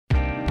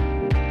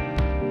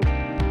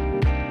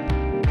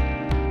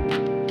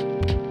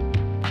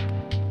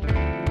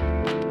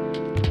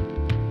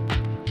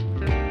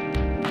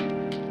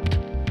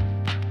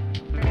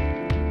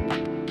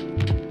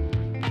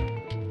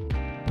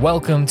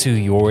Welcome to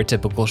your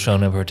typical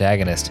shonen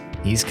protagonist.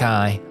 He's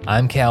Kai,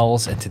 I'm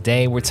Kels, and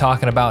today we're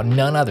talking about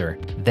none other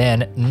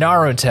than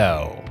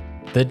Naruto,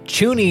 the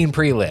Chunin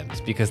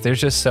prelims, because there's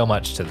just so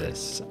much to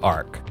this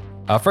arc.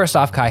 First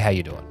off, Kai, how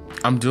you doing?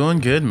 I'm doing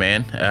good,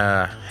 man.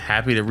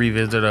 Happy to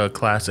revisit a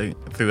classic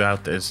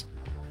throughout this,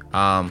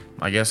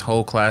 I guess,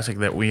 whole classic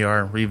that we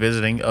are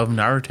revisiting of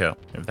Naruto,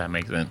 if that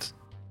makes sense.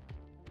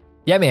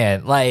 Yeah,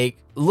 man, like,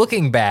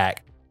 looking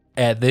back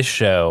at this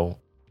show,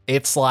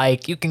 it's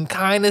like you can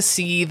kind of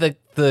see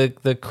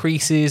the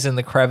creases and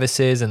the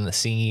crevices and the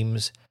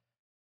seams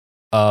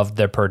of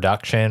the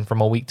production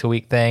from a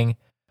week-to-week thing.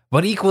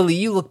 But equally,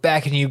 you look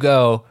back and you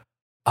go,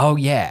 oh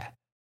yeah,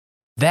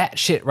 that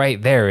shit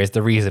right there is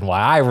the reason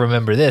why I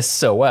remember this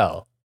so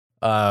well.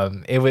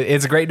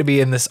 It's great to be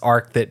in this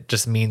arc that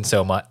just means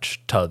so much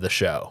to the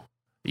show.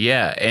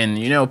 Yeah,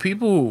 and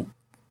people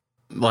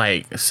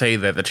like say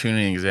that the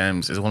Chunin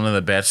exams is one of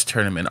the best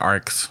tournament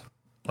arcs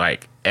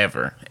like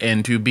ever.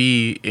 And to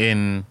be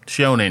in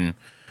shonen,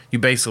 you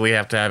basically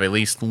have to have at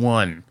least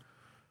one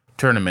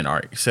tournament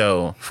arc.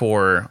 So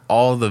for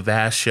all the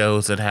vast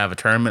shows that have a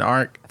tournament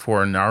arc,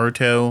 for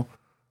Naruto,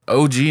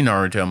 OG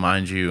Naruto,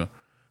 mind you,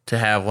 to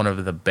have one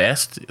of the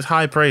best is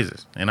high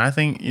praises. And I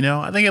think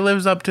it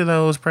lives up to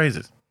those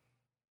praises.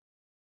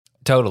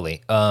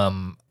 Totally.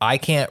 I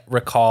can't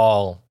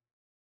recall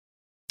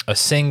a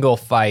single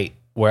fight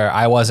where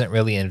I wasn't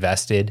really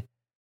invested.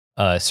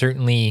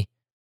 Certainly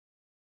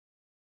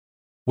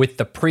with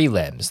the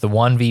prelims, the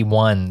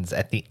 1v1s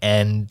at the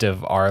end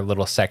of our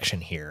little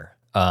section here,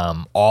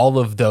 all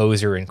of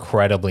those are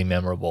incredibly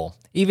memorable.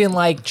 Even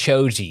like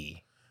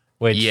Choji,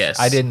 which yes,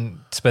 I didn't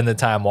spend the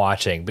time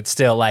watching, but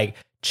still, like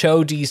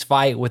Choji's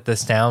fight with the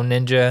Sound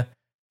Ninja,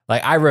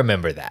 like I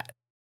remember that.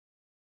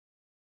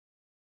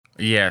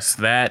 Yes,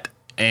 that,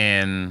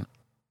 and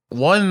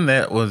one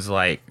that was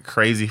like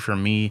crazy for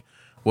me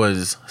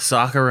was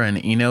Sakura and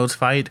Ino's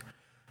fight,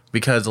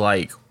 because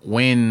like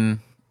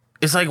when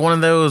it's like one of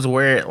those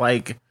where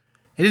it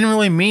didn't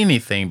really mean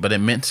anything, but it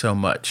meant so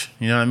much.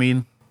 You know what I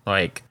mean?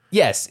 Like,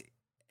 yes,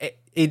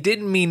 it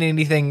didn't mean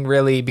anything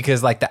really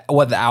because like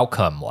what the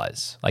outcome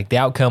was. Like the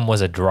outcome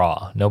was a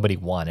draw. Nobody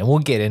won, and we'll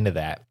get into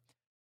that.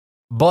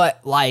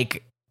 But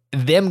like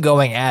them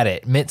going at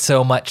it meant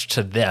so much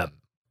to them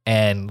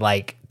and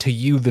like to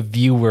you, the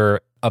viewer,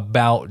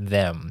 about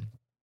them.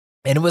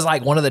 And it was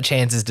like one of the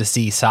chances to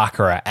see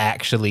Sakura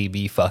actually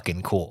be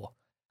fucking cool.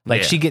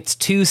 Like she gets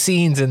two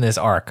scenes in this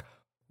arc.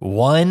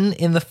 One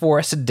in the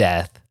Forest of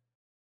Death,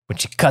 when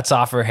she cuts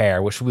off her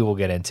hair, which we will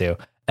get into.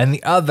 And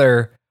the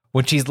other,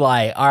 when she's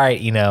like, all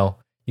right,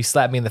 you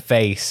slapped me in the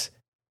face.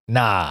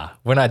 Nah,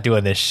 we're not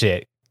doing this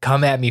shit.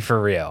 Come at me for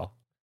real.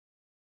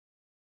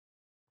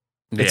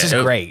 It's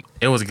just great.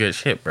 It was good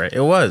shit, bro.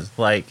 It was.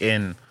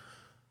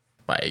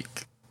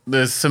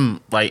 There's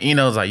some,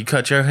 Eno's like, you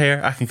cut your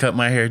hair? I can cut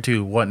my hair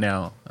too. What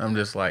now? I'm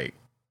just like,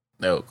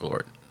 oh,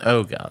 Lord.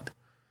 Oh, God.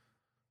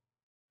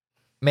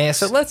 Man,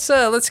 so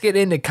let's get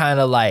into kind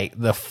of like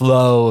the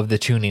flow of the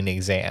Chunin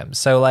exams.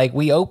 So like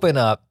we open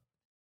up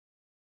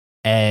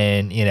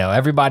and,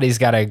 everybody's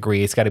got to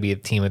agree. It's got to be a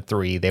team of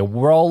 3. They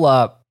roll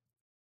up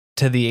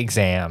to the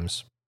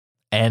exams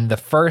and the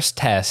first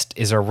test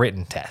is a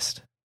written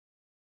test.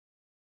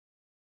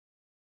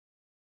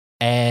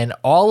 And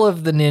all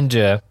of the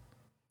ninja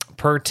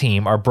per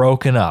team are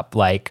broken up,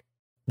 like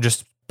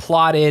just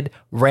plotted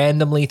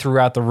randomly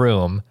throughout the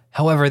room.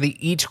 However, they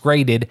each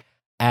graded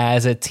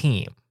as a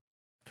team.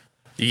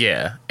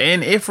 Yeah,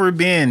 and if we're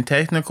being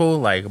technical,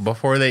 like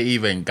before they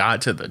even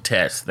got to the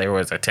test, there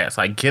was a test.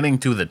 Like getting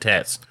to the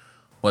test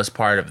was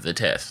part of the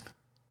test.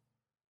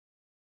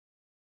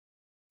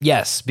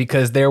 Yes,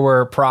 because there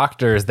were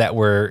proctors that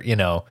were,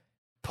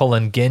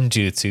 pulling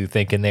genjutsu,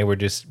 thinking they were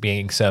just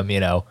being some,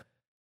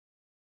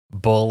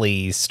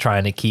 bullies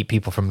trying to keep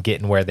people from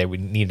getting where they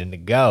needed to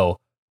go.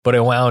 But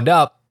it wound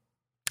up,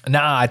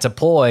 nah, it's a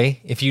ploy.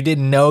 If you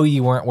didn't know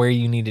you weren't where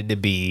you needed to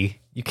be,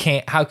 you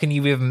can't, how can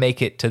you even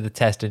make it to the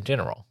test in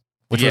general?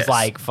 Which was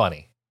like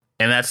funny.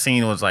 And that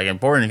scene was like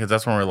important because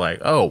that's when we're like,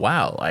 oh,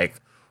 wow, like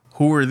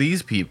who are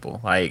these people?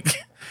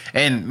 Like,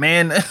 and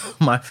man,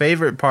 my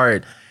favorite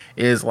part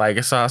is like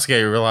Sasuke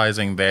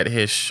realizing that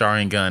his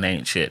Sharingan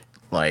ain't shit.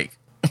 Like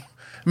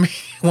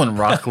when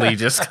Rock Lee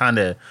just kind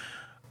of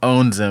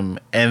owns him.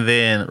 And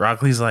then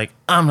Rock Lee's like,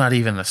 I'm not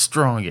even the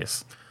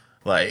strongest.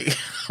 Like,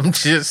 I'm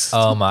just.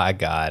 Oh my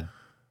God.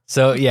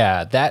 So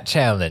yeah, that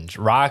challenge,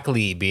 Rock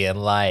Lee being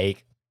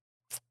like,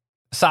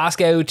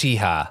 Sasuke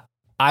Uchiha,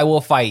 I will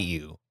fight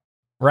you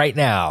right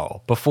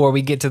now before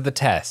we get to the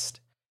test.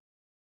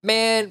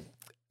 Man,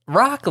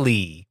 Rock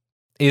Lee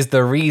is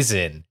the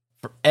reason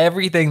for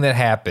everything that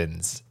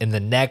happens in the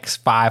next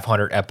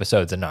 500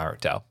 episodes of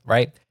Naruto,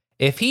 right?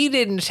 If he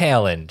didn't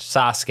challenge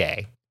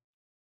Sasuke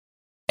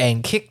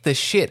and kick the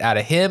shit out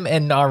of him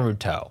and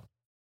Naruto,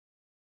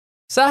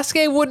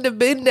 Sasuke wouldn't have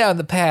been down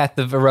the path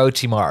of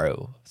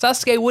Orochimaru.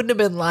 Sasuke wouldn't have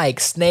been like,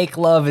 snake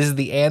love is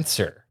the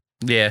answer.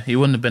 Yeah, he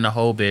wouldn't have been a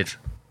whole bitch.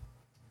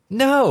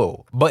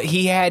 No, but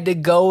he had to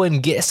go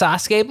and get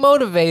Sasuke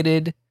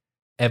motivated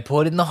and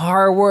put in the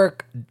hard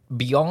work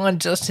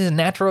beyond just his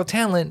natural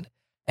talent.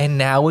 And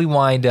now we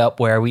wind up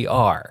where we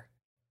are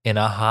in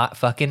a hot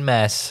fucking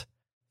mess.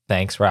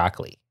 Thanks, Rock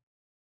Lee.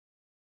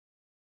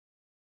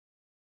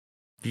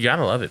 You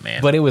gotta love it,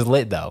 man. But it was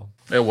lit though.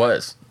 It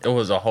was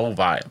a whole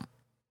vibe.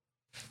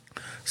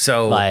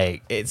 So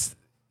like it's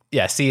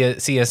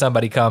seeing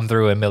somebody come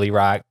through and Millie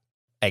Rock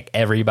like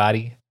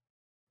everybody.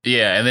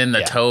 Yeah, and then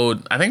the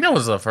Toad. I think that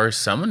was the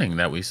first summoning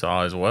that we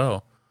saw as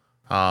well.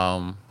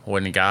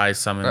 When the guy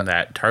summoned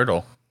that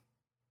turtle.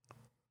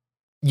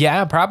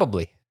 Yeah,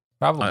 probably.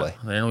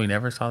 Then we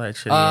never saw that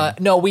shit again.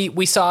 No,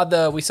 we saw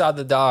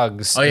the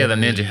dogs. Oh yeah, the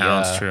ninja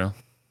hounds. True.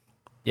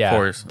 Yeah, of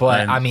course.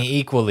 But I mean,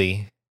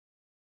 equally.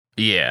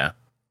 Yeah.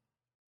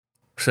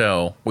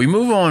 So we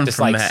move on just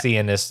from like that.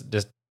 Seeing this.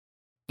 Just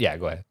yeah,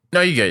 go ahead.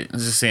 No, you get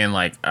just seeing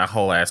like a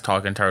whole ass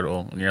talking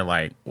turtle, and you're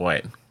like,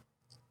 what?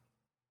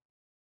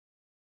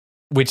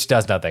 Which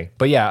does nothing.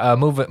 But yeah,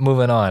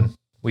 moving on.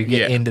 We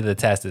get into the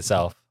test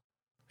itself.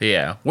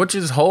 Yeah, which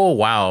is whole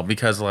wow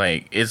because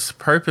like it's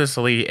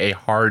purposely a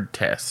hard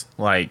test.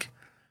 Like,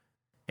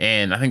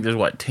 and I think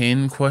there's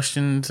 10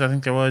 questions. I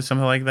think there was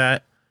something like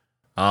that.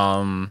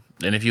 And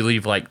if you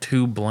leave like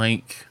 2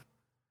 blank,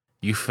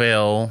 you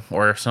fail,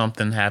 or if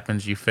something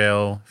happens, you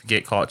fail. If you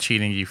get caught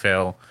cheating, you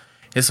fail.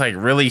 It's like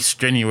really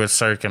strenuous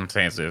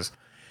circumstances,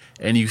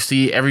 and you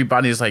see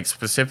everybody's like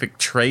specific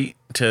trait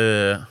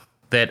to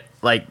that.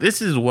 Like,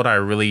 this is what I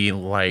really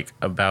like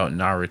about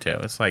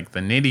Naruto. It's like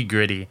the nitty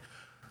gritty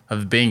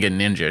of being a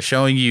ninja,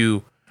 showing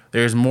you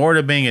there's more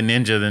to being a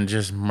ninja than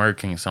just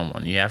murking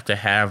someone. You have to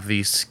have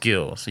these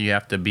skills. You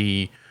have to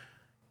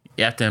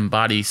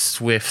embody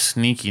swift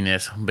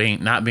sneakiness,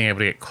 not being able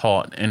to get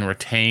caught and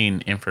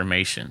retain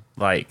information.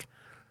 Like,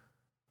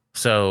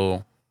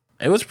 so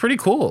it was pretty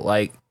cool.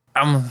 Like,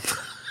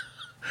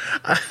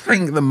 I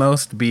think the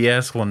most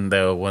BS one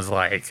though was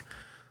like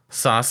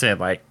Saw said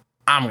like,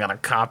 I'm gonna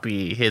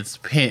copy his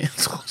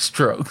pencil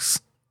strokes.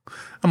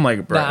 I'm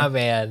like, bro. Nah,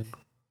 man.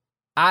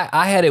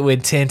 I had it when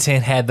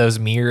Tintin had those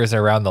mirrors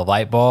around the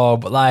light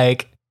bulb.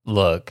 Like,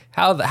 look,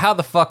 how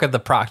the fuck are the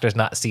proctors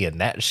not seeing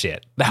that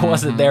shit? That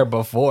wasn't there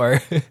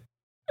before.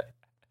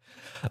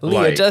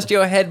 Lee, adjust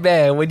your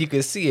headband when you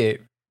can see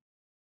it.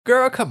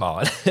 Girl, come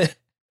on.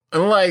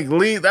 And like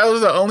Lee, that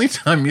was the only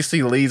time you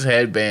see Lee's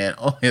headband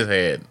on his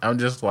head. I'm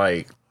just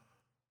like,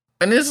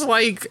 and it's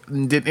like,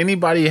 did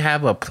anybody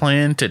have a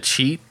plan to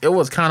cheat? It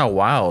was kind of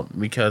wild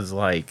because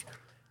like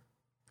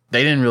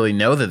they didn't really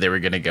know that they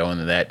were going to go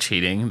into that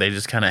cheating. They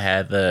just kind of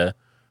had the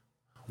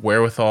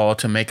wherewithal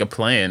to make a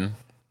plan.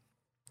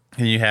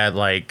 And you had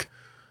like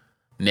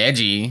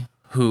Neji,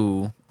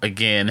 who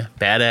again,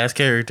 badass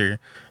character,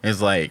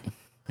 is like,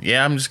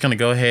 yeah, I'm just going to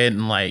go ahead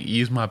and like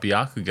use my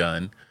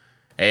Byakugan.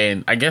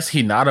 And I guess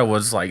Hinata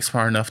was like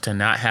smart enough to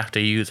not have to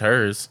use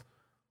hers.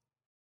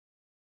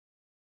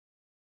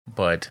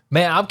 But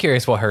man, I'm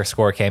curious what her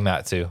score came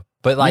out to.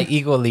 But like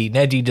equally,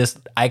 Neji just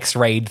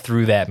X-rayed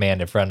through that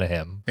man in front of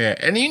him. Yeah,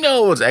 and you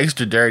know it was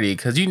extra dirty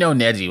because you know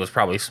Neji was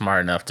probably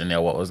smart enough to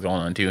know what was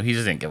going on too. He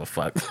just didn't give a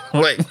fuck.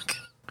 Like,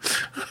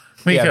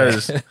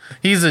 because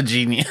he's a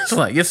genius.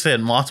 Like it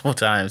said multiple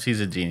times, he's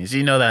a genius.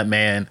 You know that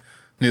man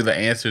knew the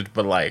answers,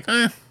 but like,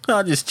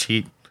 I'll just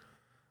cheat.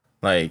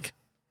 Like,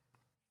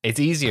 it's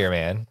easier,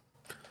 man.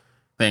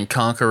 Than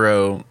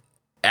Kankuro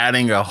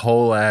adding a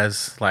whole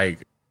ass like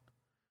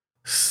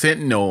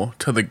sentinel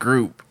to the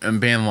group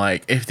and being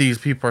like, if these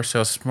people are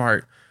so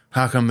smart,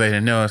 how come they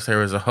didn't notice there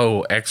was a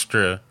whole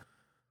extra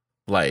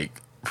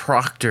like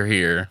proctor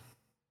here?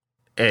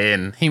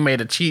 And he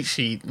made a cheat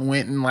sheet and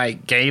went and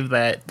like gave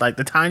that like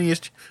the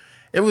tiniest.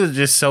 It was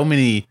just so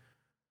many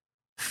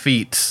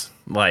feats,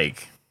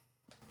 like,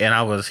 and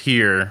I was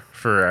here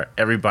for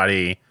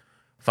everybody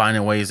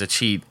finding ways to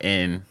cheat,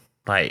 and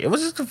like it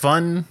was just a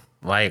fun,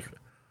 like,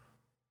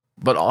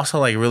 but also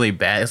like really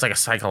bad. It's like a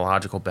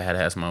psychological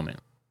badass moment.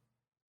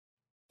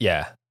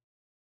 Yeah.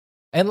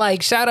 And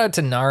like, shout out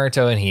to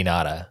Naruto and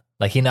Hinata.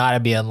 Like,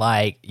 Hinata being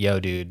like, yo,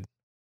 dude,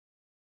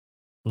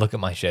 look at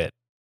my shit.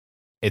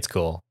 It's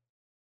cool.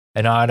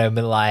 And Naruto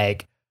been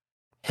like,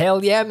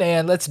 hell yeah,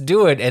 man, let's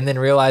do it. And then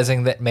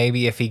realizing that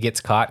maybe if he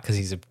gets caught because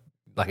he's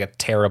like a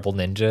terrible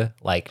ninja,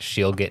 like,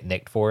 she'll get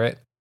nicked for it.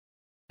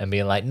 And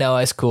being like, no,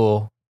 it's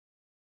cool.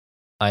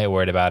 I ain't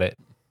worried about it.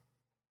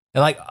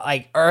 And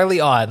like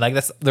early on, like,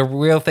 that's the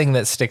real thing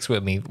that sticks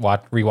with me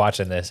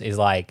rewatching this is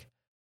like,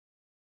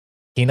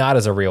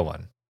 Hinata's a real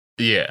one.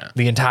 Yeah.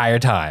 The entire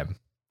time.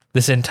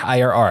 This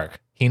entire arc,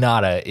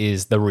 Hinata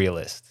is the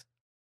realist.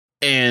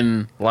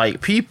 And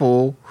like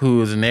people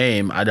whose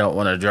name I don't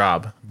want to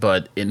drop,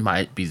 but it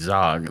might be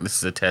Zog. This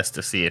is a test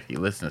to see if he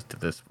listens to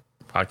this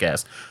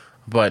podcast.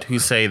 But who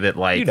say that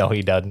like, you know,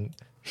 he doesn't.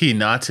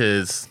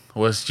 Hinata's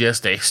was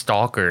just a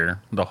stalker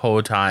the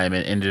whole time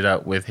and ended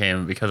up with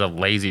him because of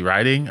lazy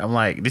writing. I'm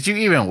like, did you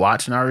even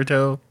watch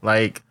Naruto?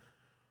 Like,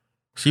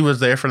 she was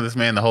there for this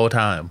man the whole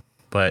time.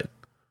 But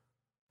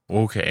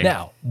okay.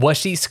 Now, was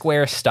she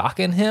square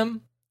stalking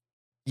him?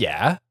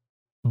 Yeah.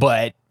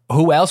 But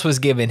who else was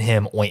giving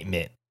him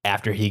ointment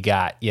after he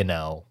got, you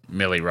know,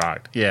 Millie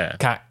rocked? Yeah.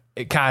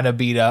 kind of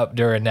beat up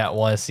during that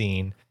one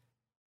scene,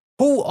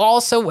 who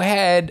also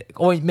had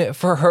ointment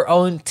for her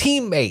own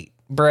teammate.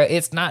 Bruh,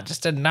 it's not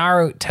just a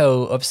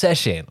Naruto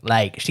obsession.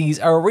 Like, she's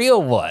a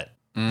real one.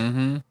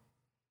 Mm-hmm.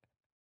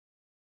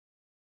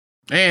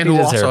 And She who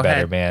deserved also better,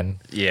 had, man.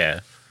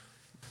 yeah.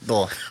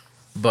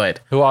 But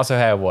Who also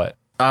had what?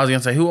 I was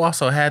gonna say, who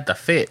also had the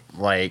fit,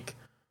 like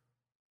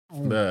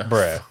the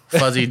Bruh.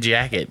 fuzzy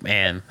jacket,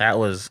 man. I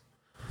was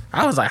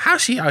like,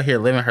 how's she out here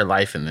living her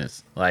life in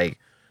this? Like,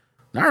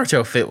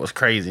 Naruto fit was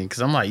crazy,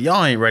 because I'm like,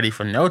 y'all ain't ready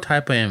for no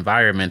type of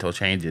environmental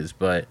changes,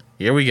 but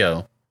here we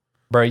go.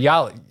 Bro,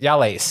 y'all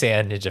ain't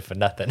Sand Ninja for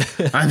nothing.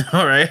 I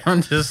know, right?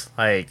 I'm just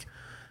like,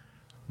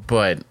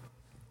 but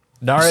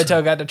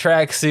Naruto got the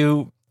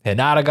tracksuit,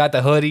 Hinata got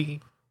the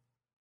hoodie.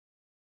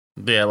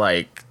 yeah,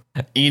 like,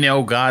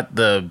 Ino got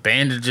the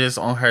bandages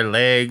on her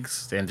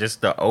legs and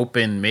just the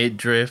open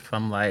midriff.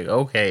 I'm like,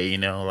 okay,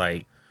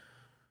 like,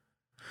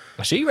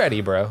 She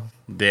ready, bro.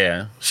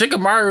 yeah.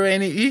 Shikamaru,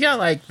 and he got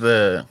like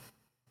the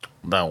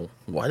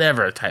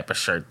whatever type of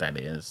shirt that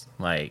is,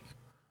 like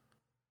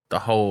the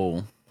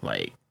whole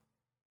like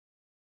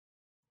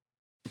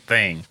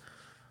thing.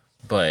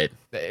 But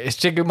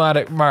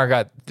Shikamaru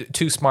got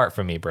too smart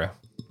for me, bro.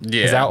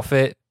 yeah, His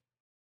outfit,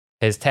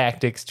 his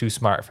tactics, too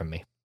smart for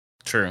me.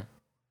 true.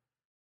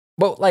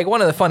 But like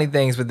one of the funny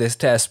things with this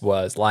test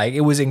was like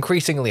it was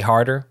increasingly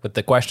harder with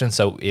the questions,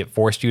 so it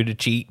forced you to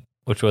cheat,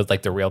 which was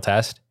like the real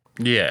test.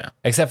 Yeah,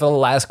 Except for the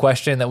last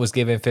question that was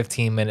given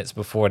 15 minutes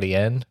before the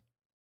end,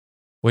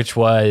 which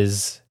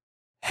was,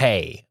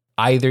 hey,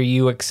 either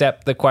you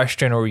accept the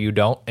question or you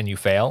don't and you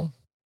fail.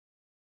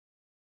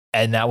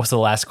 And that was the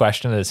last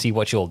question to see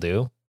what you'll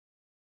do.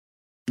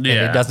 yeah.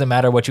 And it doesn't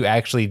matter what you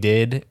actually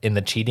did in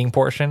the cheating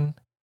portion.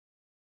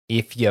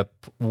 If you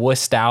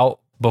wussed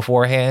out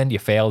beforehand, you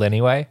failed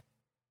anyway.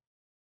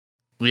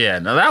 Yeah,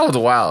 no, that was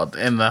wild.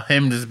 And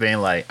him just being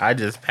like, I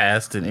just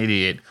passed an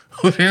idiot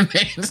who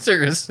didn't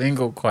answer a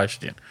single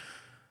question.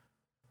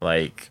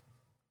 Like,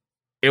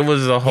 it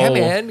was a whole...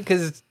 Yeah, man,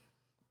 because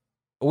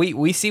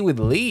we see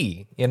with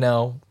Lee,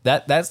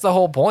 that's the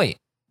whole point.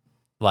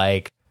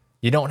 Like,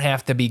 you don't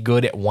have to be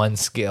good at one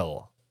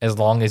skill as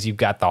long as you've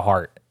got the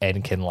heart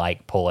and can,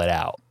 like, pull it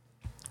out.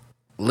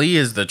 Lee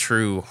is the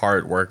true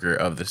hard worker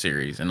of the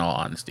series, in all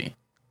honesty.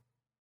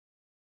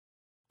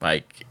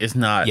 Like, it's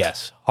not...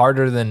 Yes,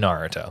 harder than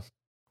Naruto.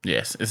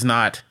 Yes, it's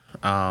not...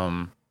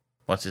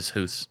 what's his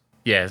who's?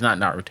 Yeah, it's not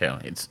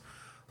Naruto. It's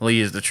Lee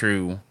is the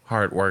true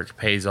hard work,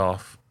 pays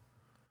off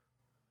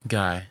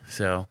guy.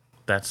 So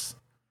that's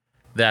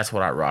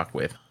what I rock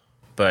with.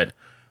 But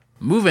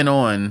moving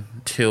on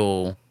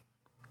till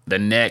the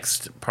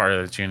next part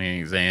of the Chunin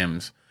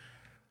exams,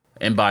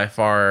 and by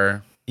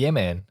far... Yeah,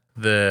 man.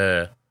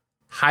 The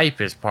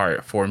hypest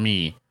part for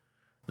me,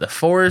 the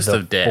Forest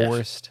of Death.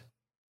 Forest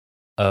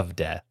of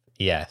Death,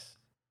 yes.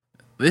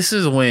 This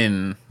is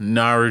when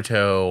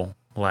Naruto,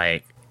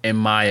 like, in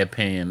my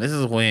opinion, this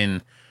is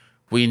when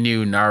we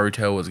knew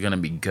Naruto was going to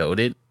be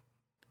goated.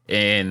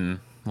 And,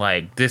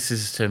 like, this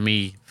is, to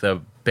me,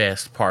 the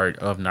best part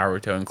of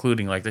Naruto,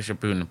 including, like, the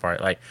Shippuden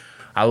part. Like,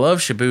 I love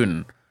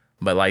Shippuden,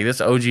 but, like,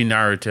 this OG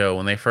Naruto,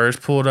 when they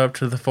first pulled up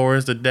to the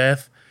Forest of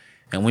Death,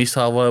 and we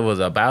saw what it was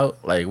about,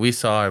 like, we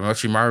saw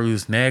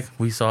Orochimaru's neck,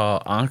 we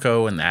saw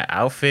Anko in that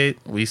outfit,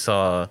 we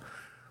saw,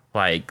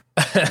 like,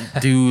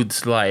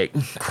 dudes, like,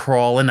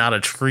 crawling out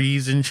of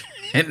trees and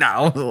shit, and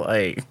I was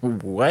like,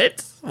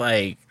 what?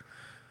 Like,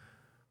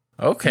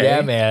 okay.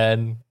 Yeah,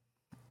 man.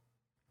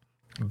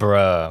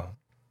 Bruh.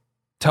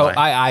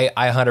 I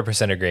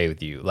 100% agree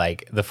with you.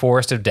 Like, the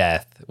Forest of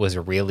Death was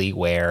really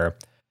where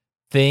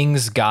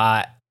things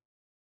got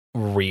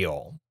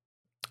real.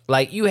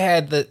 Like, you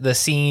had the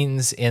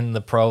scenes in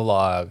the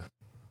prologue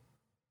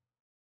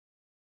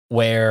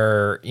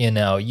where,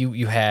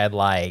 you had,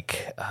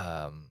 like,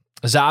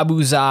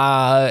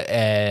 Zabuza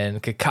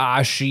and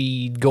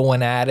Kakashi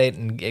going at it,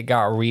 and it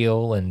got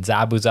real, and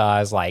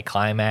Zabuza's, like,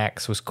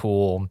 climax was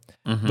cool.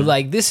 Mm-hmm. But,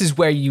 like, this is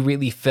where you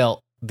really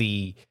felt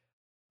the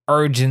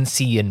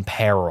urgency and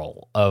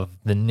peril of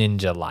the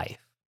ninja life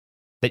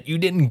that you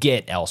didn't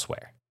get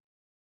elsewhere.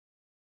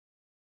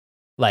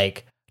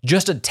 Like,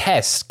 just a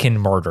test can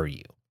murder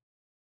you.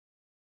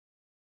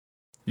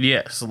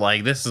 Yes,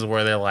 like, this is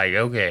where they're like,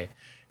 okay,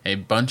 a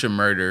bunch of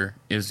murder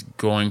is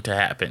going to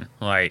happen.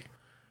 Like,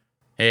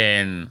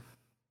 and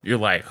you're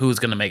like, who's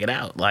going to make it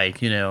out?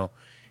 Like,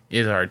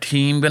 is our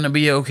team going to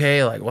be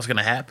okay? Like, what's going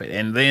to happen?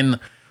 And then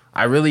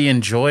I really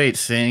enjoyed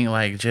seeing,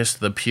 like, just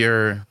the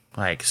pure,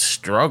 like,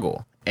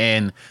 struggle.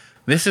 And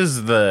this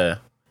was,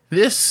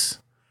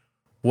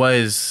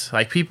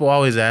 like, people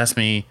always ask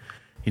me,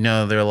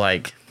 they're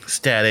like,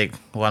 Static,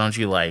 why don't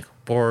you like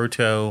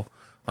Boruto?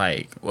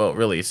 Like, well,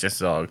 really, it's just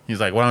a dog. He's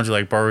like, why don't you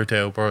like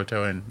Boruto?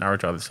 Boruto and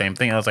Naruto are the same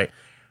thing. I was like,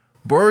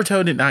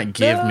 Boruto did not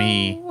give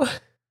me,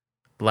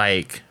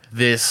 like,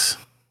 this.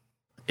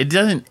 It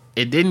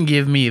didn't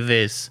give me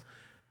this,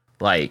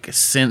 like,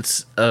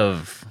 sense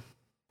of,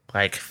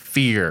 like,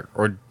 fear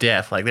or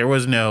death. Like, there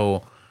was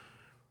no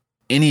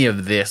any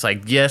of this.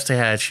 Like, yes, they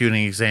had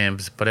shooting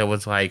exams, but it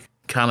was, like,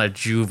 kind of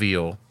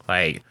jovial.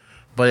 Like,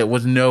 but it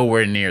was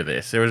nowhere near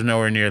this. There was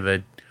nowhere near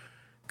the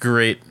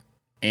grit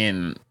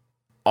in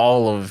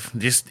all of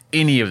just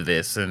any of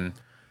this. And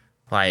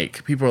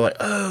like, people are like,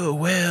 oh,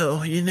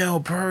 well, you know,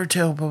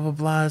 Boruto, blah, blah,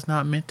 blah, is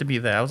not meant to be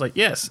that. I was like,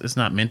 yes, it's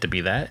not meant to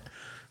be that.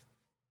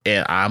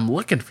 And I'm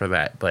looking for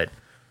that. But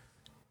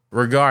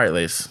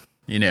regardless,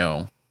 you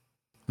know,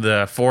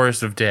 the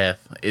Forest of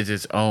Death is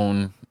its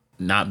own,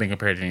 not being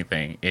compared to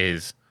anything,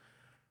 is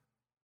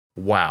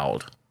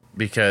wild.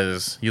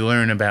 Because you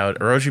learn about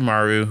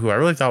Orochimaru, who I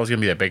really thought was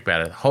going to be the big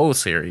bad of the whole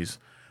series.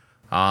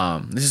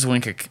 This is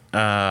when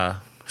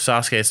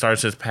Sasuke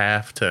starts his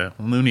path to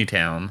Looney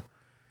Town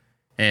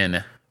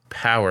and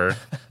power.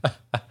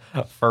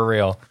 For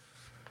real.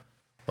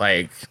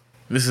 Like,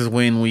 this is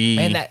when we...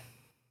 Man,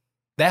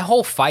 that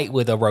whole fight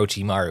with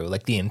Orochimaru,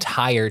 like, the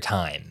entire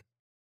time.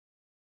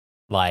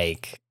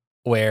 Like,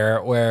 where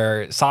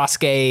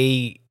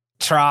Sasuke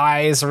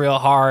tries real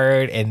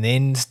hard and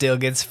then still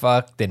gets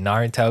fucked, and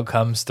Naruto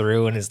comes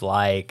through and is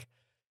like,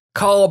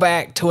 call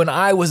back to when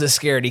I was a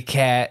scaredy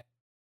cat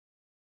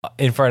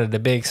in front of the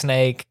big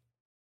snake.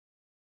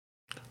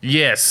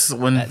 Yes,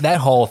 when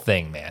that whole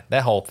thing, man.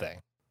 That whole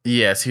thing.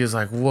 Yes, he was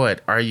like, what?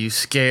 Are you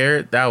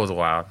scared? That was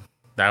wild.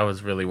 That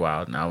was really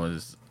wild, and I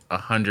was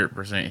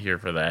 100% here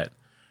for that.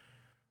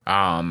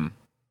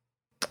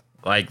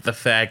 Like, the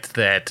fact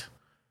that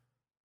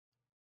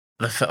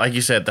like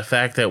you said, the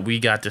fact that we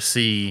got to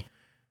see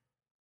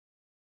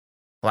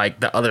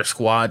like the other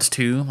squads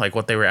too, like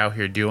what they were out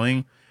here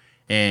doing,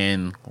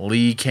 and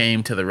Lee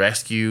came to the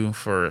rescue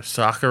for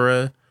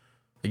Sakura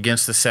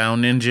against the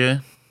Sound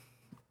Ninja,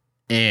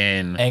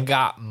 and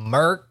got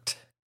murked.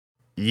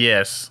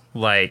 Yes,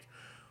 like,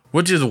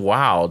 which is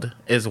wild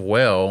as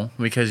well,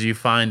 because you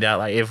find out,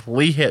 like, if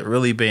Lee had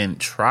really been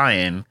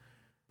trying,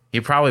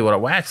 he probably would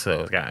have waxed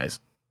those guys.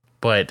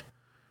 But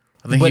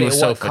I think he was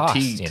so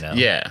fatigued. You know?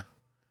 Yeah.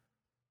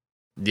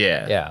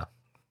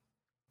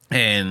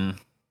 And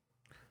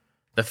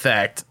the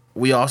fact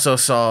we also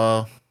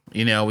saw,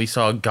 you know, we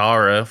saw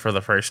Gaara for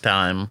the first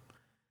time,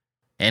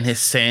 and his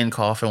sand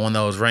coffin, one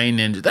of those rain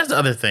ninjas. That's the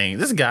other thing.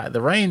 This guy,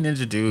 the rain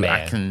ninja dude, man,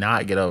 I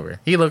cannot get over.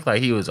 He looked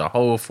like he was a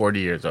whole 40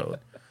 years old.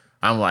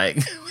 I'm like,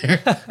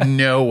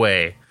 no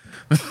way.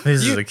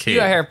 This is a kid.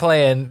 You out here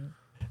playing.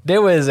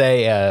 There was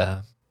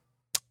a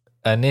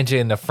ninja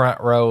in the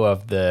front row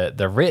of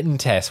the written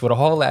test with a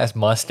whole ass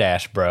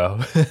mustache, bro.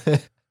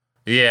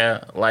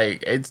 Yeah,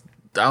 like,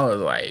 I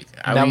was like,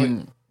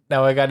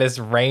 now I got this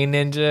rain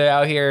ninja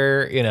out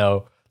here, you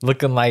know,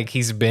 looking like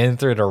he's been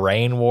through the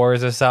rain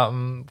wars or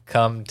something,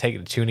 come take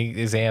the Chunin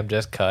exam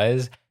just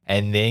cuz,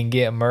 and then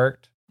get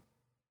murked.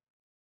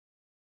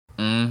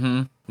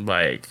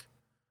 Like,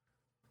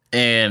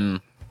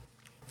 and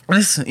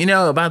this, you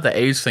know, about the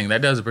age thing,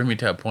 that does bring me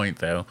to a point,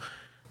 though,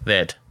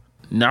 that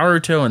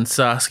Naruto and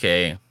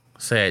Sasuke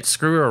said,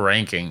 screw a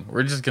ranking.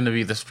 We're just going to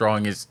be the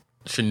strongest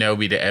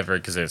shinobi to ever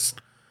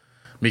exist.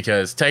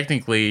 Because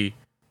technically,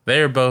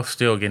 they're both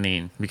still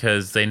Genin,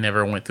 because they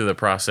never went through the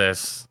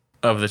process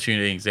of the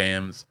Chunin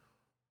exams.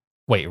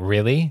 Wait,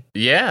 really?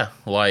 Yeah,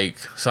 like,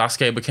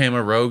 Sasuke became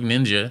a rogue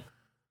ninja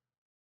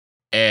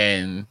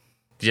and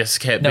just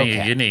kept being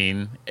a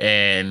Genin,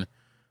 and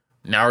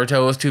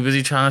Naruto was too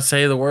busy trying to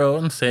save the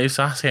world and save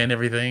Sasuke and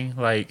everything,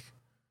 like,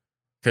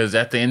 because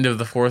at the end of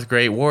the Fourth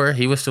Great War,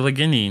 he was still a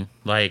Genin,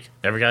 like,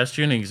 never got his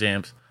Chunin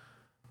exams,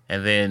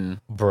 and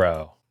then...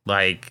 Bro.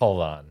 Like...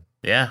 Hold on.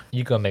 Yeah.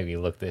 You gonna make me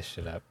look this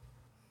shit up.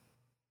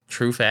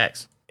 True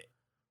facts.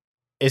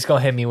 It's gonna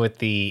hit me with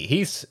the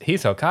he's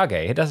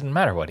Hokage. It doesn't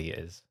matter what he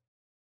is.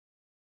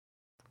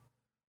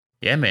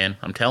 Yeah, man.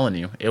 I'm telling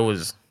you. It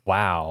was...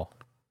 Wow.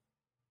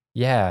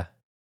 Yeah.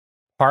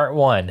 Part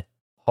 1.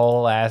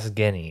 Whole ass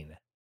Genin.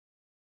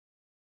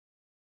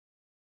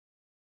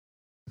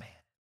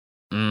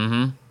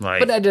 Man. Like,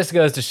 but that just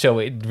goes to show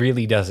it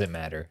really doesn't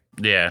matter.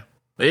 Yeah.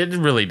 It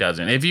really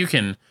doesn't. If you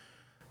can...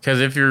 Because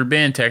if you're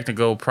being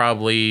technical,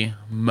 probably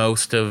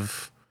most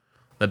of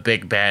the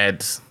big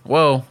bads...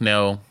 Well,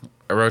 no.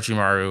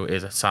 Orochimaru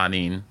is a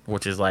Sannin,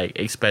 which is like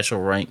a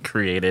special rank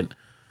created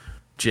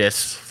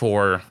just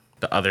for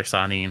the other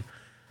Sannin.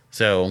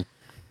 So,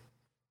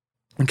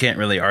 you can't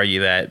really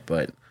argue that.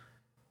 But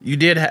you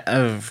did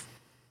have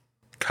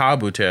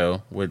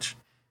Kabuto, which...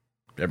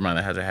 Never mind,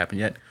 that hasn't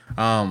happened yet.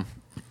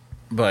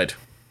 But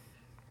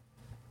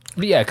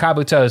yeah,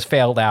 Kabuto has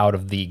failed out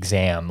of the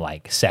exam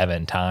like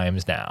 7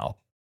 times now.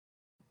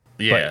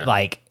 Yeah. But,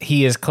 like,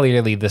 he is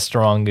clearly the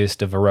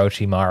strongest of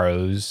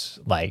Orochimaru's,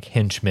 like,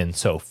 henchmen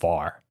so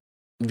far.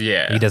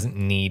 Yeah. He doesn't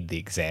need the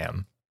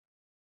exam.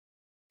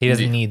 He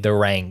doesn't need the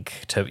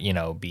rank to, you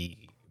know,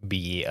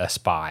 be a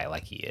spy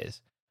like he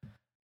is.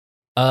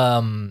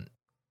 Now,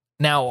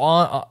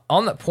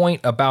 on the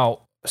point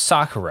about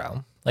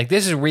Sakura, like,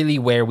 this is really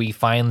where we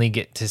finally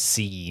get to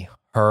see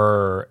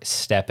her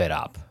step it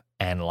up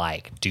and,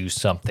 like, do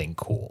something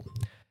cool.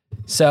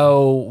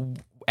 So,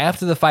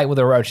 after the fight with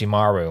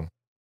Orochimaru,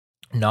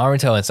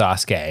 Naruto and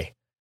Sasuke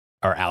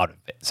are out of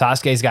it.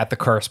 Sasuke's got the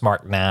curse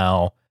mark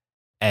now,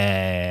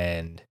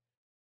 and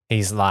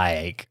he's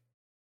like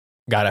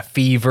got a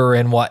fever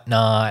and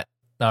whatnot.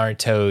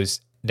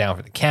 Naruto's down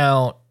for the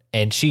count.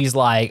 And she's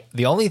like,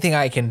 the only thing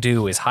I can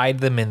do is hide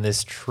them in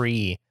this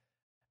tree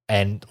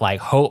and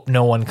like hope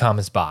no one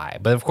comes by.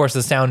 But of course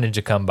the sound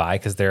ninja come by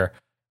because they're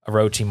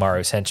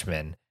Orochimaru's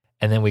henchmen.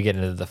 And then we get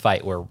into the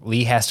fight where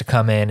Lee has to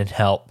come in and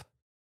help,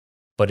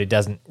 but it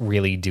doesn't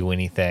really do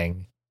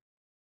anything.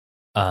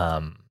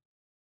 And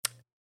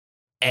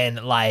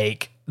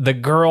like the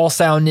girl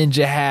sound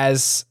ninja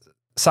has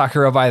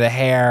Sakura by the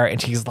hair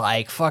and she's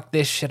like, fuck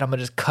this shit, I'm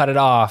gonna just cut it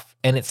off.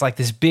 And it's like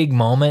this big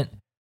moment.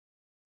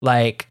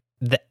 Like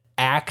the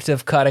act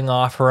of cutting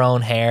off her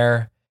own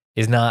hair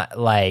is not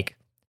like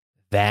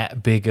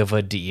that big of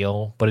a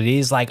deal, but it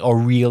is like a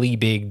really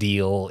big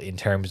deal in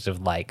terms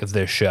of like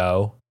the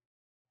show.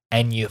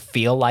 And you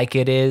feel like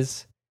it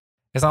is.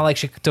 It's not like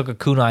she took a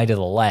kunai to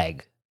the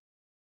leg.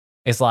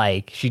 It's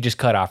like she just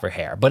cut off her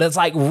hair. But it's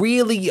like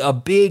really a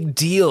big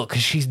deal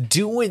because she's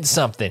doing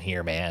something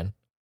here, man.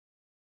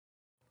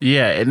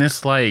 Yeah, and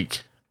it's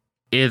like,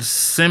 it's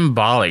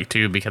symbolic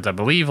too, because I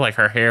believe like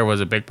her hair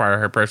was a big part of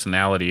her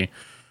personality.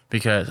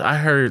 Because I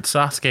heard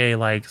Sasuke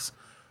likes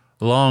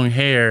long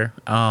hair,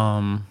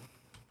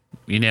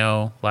 you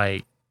know,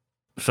 like,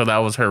 so that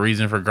was her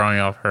reason for growing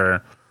off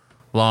her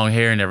long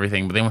hair and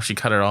everything. But then when she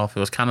cut it off, it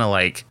was kind of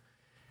like,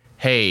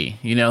 hey,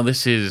 you know,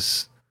 this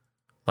is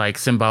like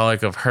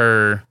symbolic of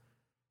her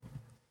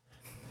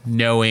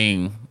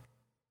knowing,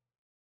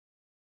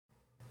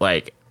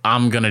 like,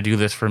 I'm gonna do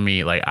this for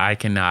me. Like, I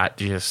cannot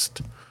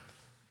just,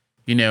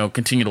 you know,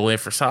 continue to live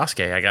for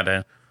Sasuke. I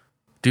gotta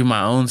do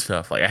my own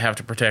stuff. Like, I have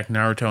to protect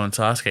Naruto and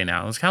Sasuke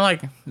now. It was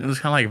kind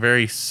of like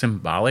very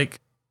symbolic,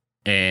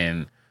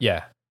 and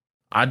yeah,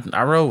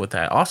 I rode with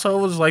that. Also,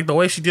 it was like the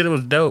way she did it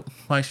was dope.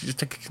 Like, she just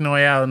took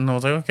Kanoe out, and I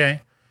was like,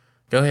 okay,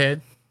 go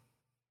ahead.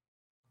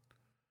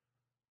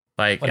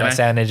 Like, when that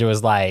sound ninja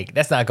was like,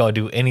 that's not gonna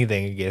do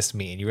anything against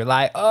me, and you were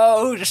like,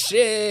 oh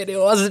shit, it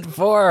wasn't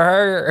for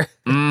her.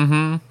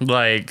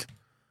 Like,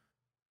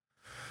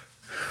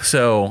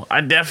 so I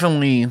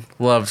definitely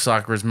love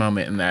Sakura's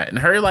moment in that, and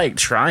her like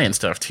trying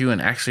stuff too,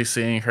 and actually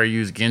seeing her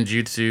use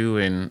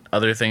genjutsu and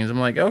other things. I'm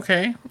like,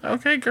 okay,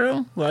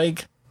 girl,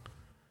 like,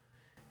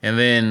 and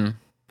then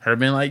her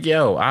being like,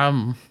 yo,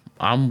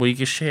 I'm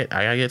weak as shit.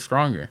 I gotta get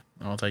stronger.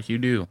 I was like, you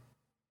do,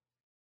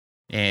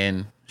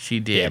 and she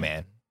did. Yeah,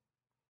 man.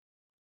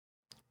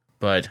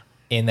 But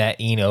in that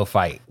Ino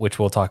fight, which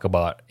we'll talk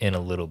about in a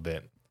little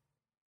bit,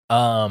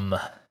 that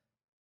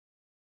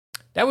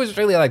was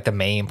really like the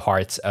main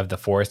parts of the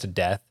Forest of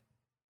Death.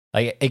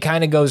 Like, it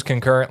kind of goes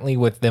concurrently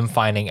with them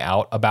finding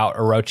out about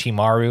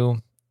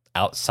Orochimaru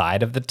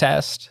outside of the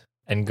test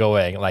and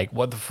going like,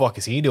 what the fuck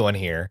is he doing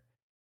here?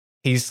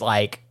 He's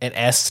like an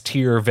S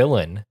tier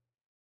villain.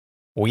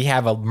 We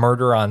have a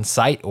murder on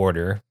sight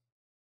order.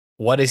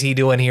 What is he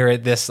doing here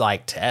at this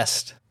like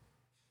test?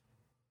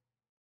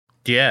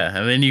 yeah,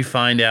 and then you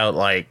find out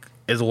like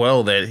as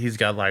well that he's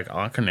got like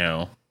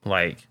Akano,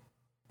 like,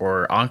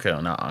 or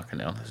Anko, not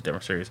Akano. That's a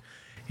different series.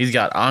 He's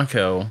got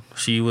Anko.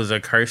 She was a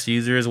curse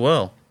user as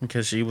well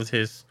because she was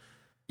his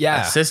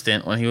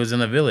assistant when he was in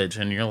the village.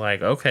 And you're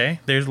like, okay,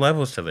 there's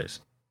levels to this.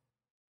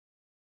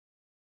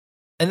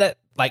 And that,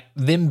 like,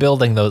 them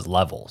building those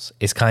levels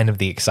is kind of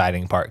the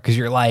exciting part because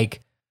you're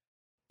like,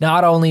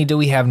 not only do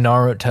we have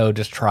Naruto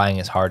just trying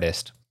his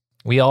hardest,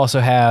 we also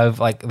have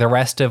like the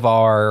rest of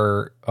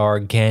our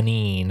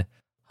genin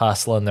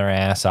hustling their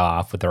ass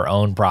off with their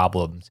own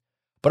problems.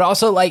 But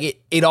also,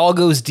 like, it all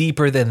goes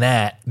deeper than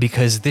that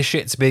because this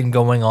shit's been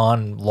going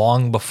on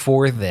long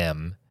before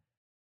them.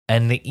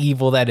 And the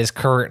evil that is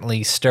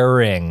currently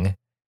stirring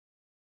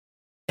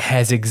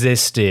has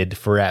existed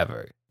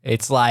forever.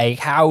 It's like,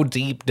 how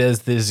deep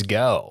does this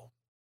go?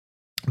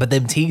 But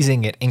them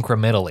teasing it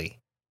incrementally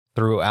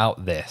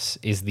throughout this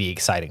is the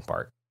exciting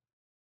part.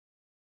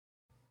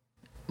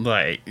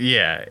 Like,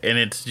 yeah, and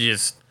it's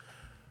just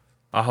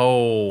a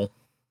whole,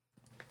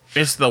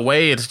 it's the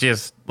way it's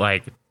just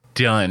like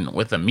done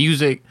with the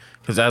music,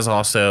 because that's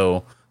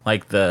also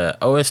like the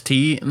OST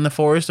in the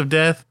Forest of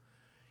Death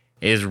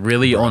is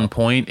really on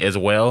point as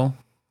well.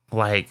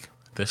 Like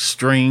the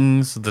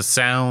strings, the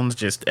sounds,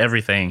 just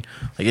everything.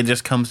 Like it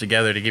just comes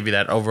together to give you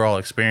that overall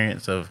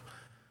experience of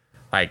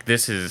like,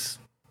 this is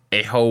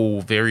a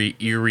whole very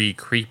eerie,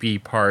 creepy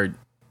part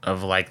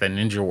of like the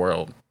ninja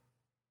world.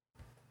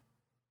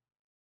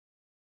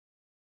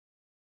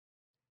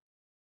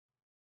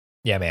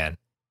 Yeah, man.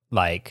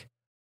 Like,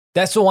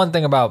 that's the one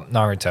thing about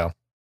Naruto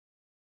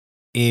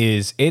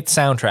is its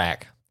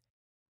soundtrack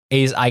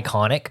is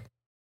iconic.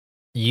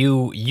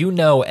 You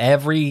know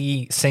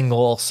every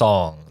single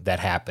song that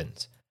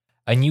happens,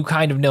 and you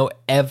kind of know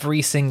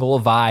every single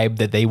vibe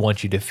that they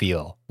want you to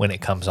feel when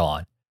it comes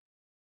on.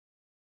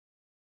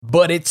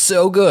 But it's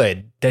so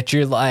good that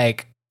you're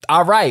like,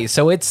 all right,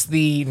 so it's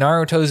the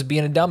Naruto's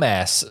being a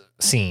dumbass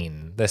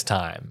scene this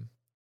time.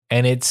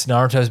 And it's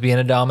Naruto's being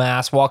a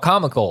dumbass while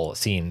comical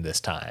scene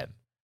this time.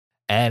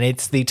 And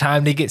it's the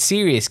time to get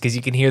serious because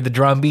you can hear the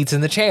drum beats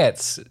and the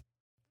chants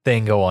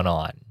thing going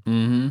on.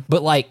 Mm-hmm.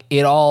 But like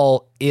it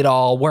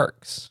all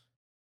works.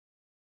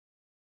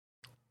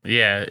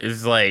 Yeah,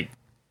 it's like,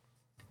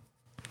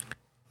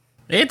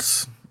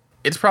 it's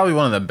it's probably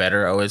one of the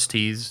better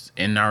OSTs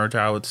in Naruto,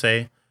 I would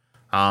say.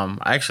 I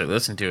actually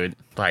listened to it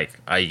like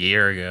a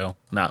year ago.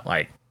 Not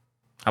like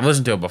I've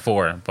listened to it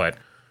before, but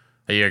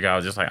a year ago I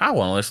was just like, I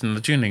want to listen to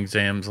the Chunin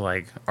exams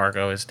like arc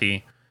OST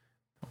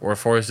or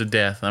Forest of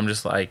Death. And I'm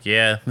just like,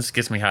 yeah, this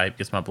gets me hyped,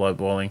 gets my blood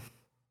boiling.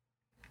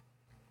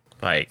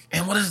 Like,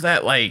 and what is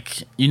that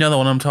like? You know the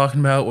one I'm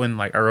talking about when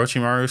like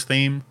Orochimaru's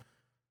theme,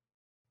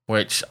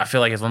 which I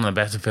feel like is one of the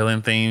best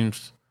villain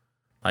themes,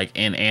 like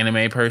in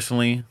anime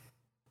personally.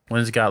 When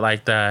it's got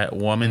like that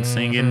woman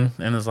singing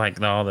and it's like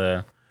all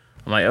the,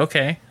 I'm like,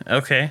 okay,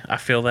 I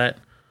feel that.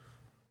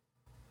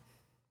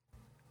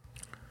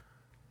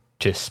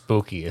 Just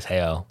spooky as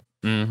hell.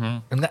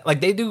 And that,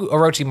 like they do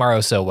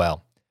Orochimaru so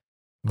well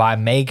by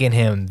making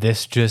him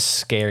this just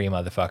scary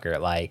motherfucker.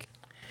 Like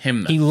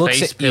Him, the he looks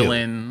face at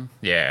villain,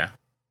 yeah.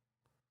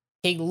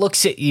 he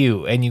looks at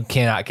you and you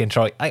cannot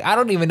control. Like I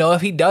don't even know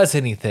if he does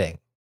anything.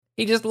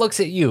 He just looks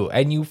at you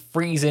and you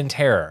freeze in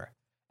terror.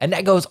 And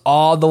that goes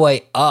all the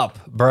way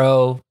up,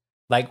 bro.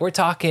 Like we're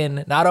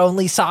talking not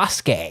only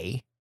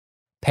Sasuke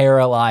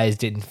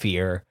paralyzed in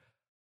fear,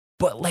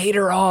 but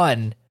later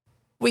on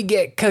we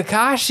get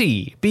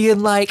Kakashi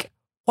being like,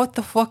 what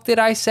the fuck did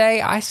I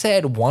say? I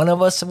said one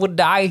of us would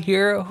die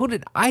here. Who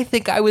did I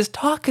think I was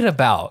talking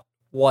about?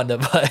 One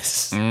of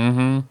us.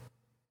 Man.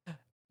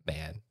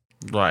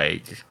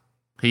 Like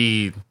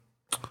he,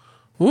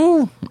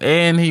 woo,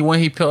 and when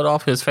he peeled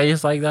off his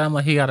face like that, I'm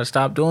like, he gotta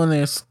stop doing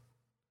this.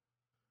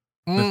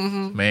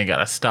 Man,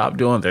 gotta stop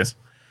doing this.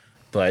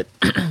 But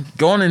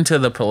going into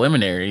the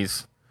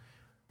preliminaries,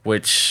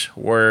 which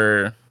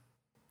were,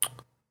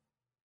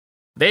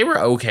 they were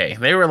okay.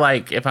 They were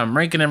like, if I'm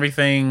ranking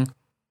everything,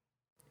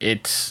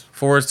 it's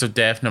Forest of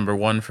Death number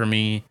 1 for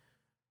me,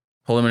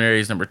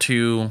 preliminaries number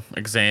 2,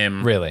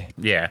 exam. Really?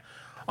 Yeah.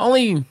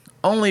 Only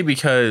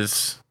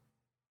because,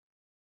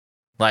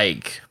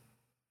 like,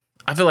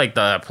 I feel like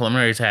the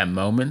preliminaries had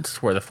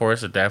moments where the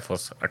Forest of Death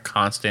was a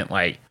constant,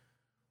 like,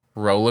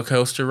 roller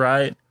coaster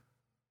ride.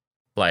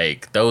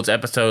 Like, those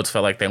episodes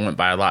felt like they went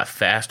by a lot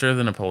faster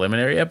than the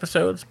preliminary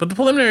episodes. But the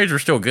preliminaries were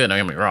still good, don't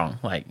get me wrong.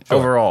 Like,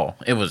 overall,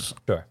 it was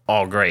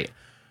all great.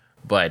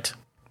 But,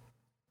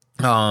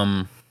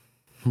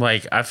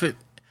 like, I feel,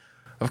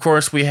 of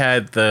course, we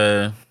had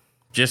the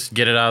just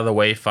get it out of the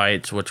way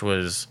fights, which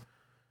was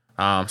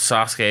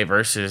Sasuke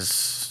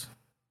versus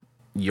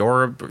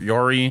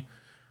Yori,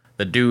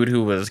 the dude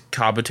who was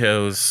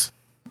Kabuto's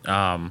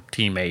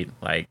teammate.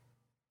 Like,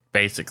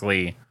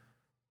 basically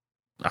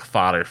a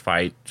fodder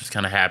fight just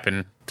kind of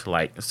happened to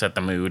like set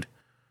the mood.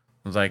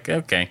 I was like,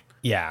 okay.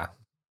 Yeah.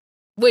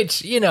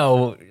 Which, you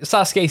know,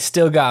 Sasuke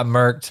still got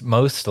murked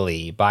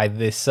mostly by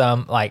this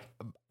like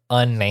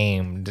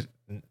unnamed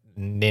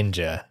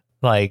ninja.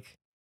 Like,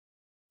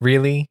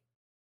 really?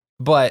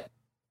 But,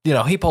 you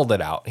know, he pulled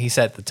it out. He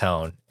set the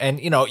tone. And,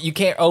 you know, you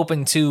can't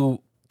open too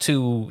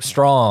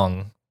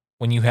strong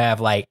when you have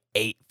like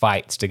 8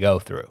 fights to go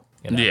through.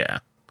 You know? Yeah.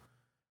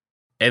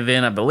 And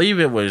then I believe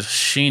it was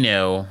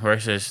Shino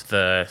versus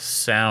the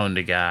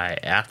sound guy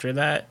after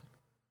that.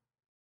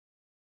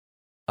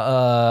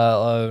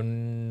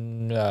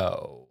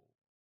 No.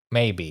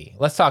 Maybe.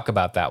 Let's talk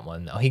about that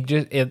one though.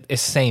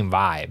 It's same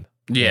vibe.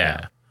 Yeah.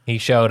 You know? He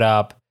showed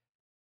up.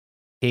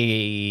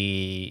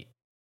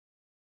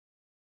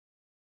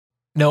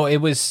 No,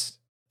 it was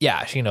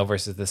Shino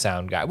versus the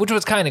sound guy, which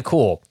was kind of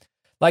cool.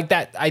 Like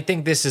that, I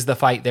think this is the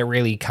fight that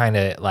really kind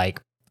of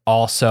like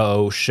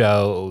also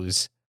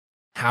shows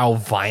how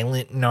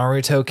violent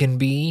Naruto can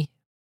be.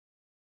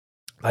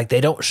 Like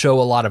they don't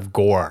show a lot of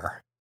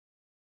gore,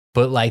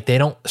 but like they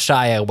don't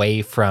shy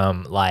away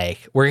from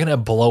like, we're going to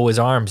blow his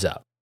arms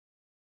up.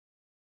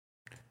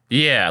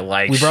 Yeah,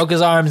 like we broke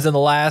his arms in the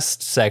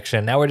last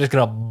section. Now we're just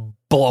going to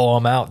blow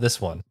him out this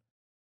one.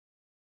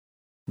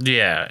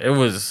 Yeah, it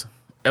was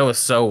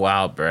so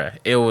wild, bruh.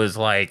 It was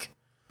like,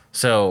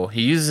 so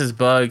he uses his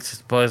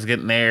bugs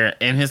getting there,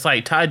 and his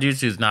like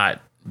taijutsu is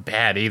not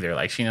bad either.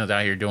 Like Shino's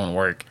out here doing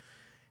work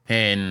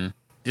and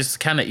just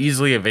kind of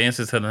easily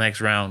advances to the next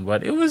round.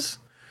 But it was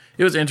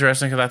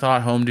interesting because I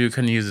thought Homedew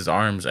couldn't use his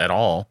arms at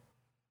all.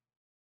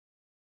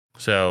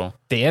 So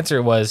the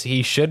answer was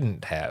he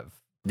shouldn't have.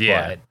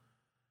 Yeah.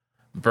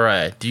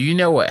 Bruh, do you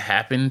know what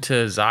happened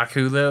to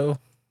Zaku though?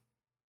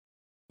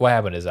 What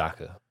happened to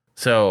Zaku?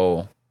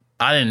 So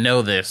I didn't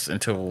know this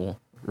until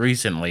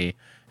recently,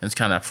 and it's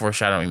kind of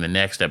foreshadowing the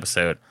next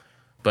episode.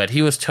 But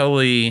he was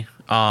totally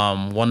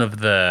one of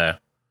the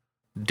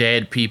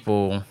dead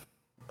people.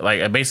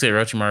 Like basically,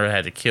 Orochimaru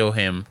had to kill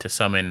him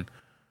to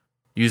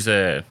use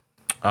a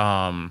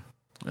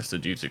what's the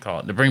jutsu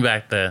called, to bring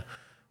back the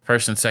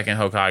first and second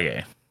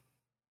Hokage.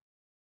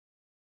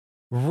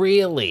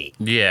 Really?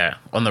 Yeah,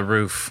 on the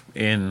roof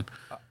in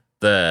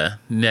the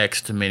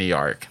next mini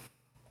arc.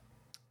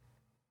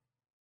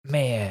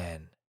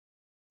 Man.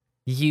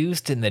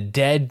 Used in the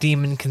dead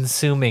demon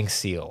consuming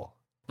seal.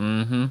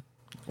 Mm-hmm.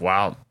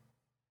 Wow.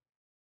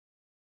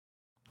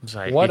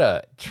 Like, what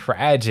a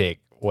tragic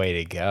way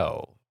to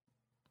go.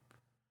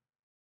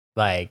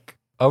 Like,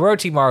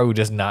 Orochimaru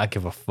does not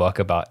give a fuck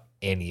about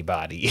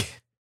anybody.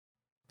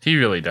 He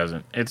really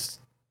doesn't.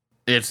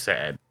 It's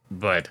sad,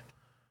 but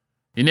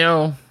you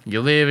know,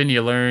 you live and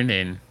you learn,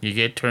 and you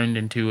get turned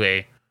into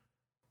a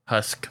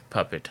husk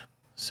puppet.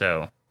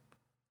 So,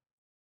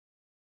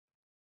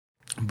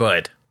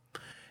 but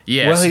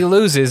yes, Well, he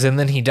loses and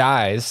then he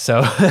dies.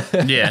 So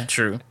yeah,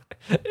 true.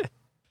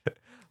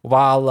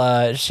 while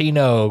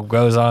Shino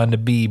goes on to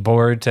be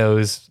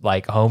Boruto's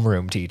like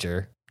homeroom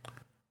teacher.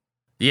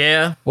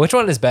 Yeah, Which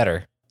one is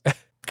better?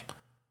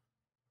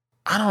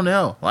 I don't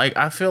know. Like,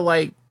 I feel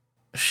like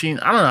I don't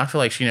know. I feel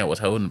like Shino was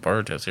holding the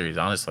Boruto series.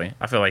 Honestly,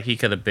 I feel like he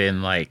could have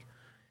been like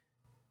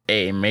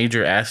a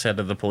major asset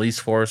of the police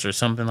force or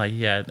something. Like,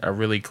 he had a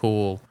really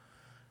cool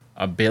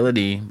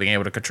ability, being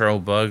able to control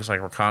bugs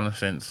like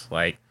reconnaissance,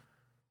 like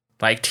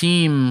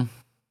team.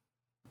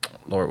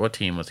 Lord, what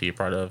team was he a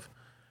part of?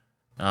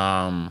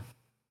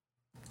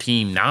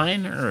 Team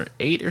 9 or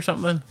 8 or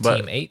something. But,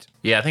 Team 8.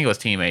 Yeah, I think it was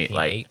Team 8. Team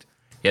like 8.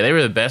 Yeah, they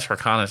were the best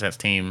reconnaissance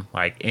team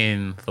like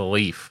in the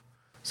Leaf.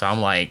 So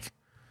I'm like,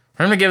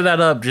 for him to give that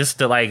up just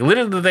to like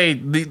literally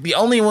the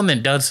only one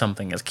that does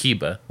something is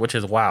Kiba, which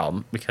is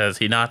wild because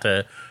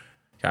Hinata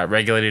got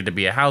regulated to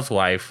be a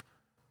housewife.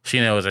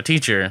 Shino was a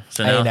teacher.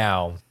 So Hey,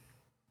 now,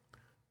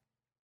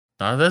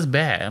 now. no, that's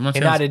bad. I'm not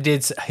saying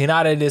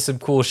Hinata did some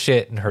cool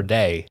shit in her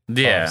day. That's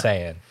all Yeah. I'm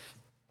saying.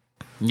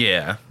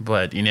 Yeah,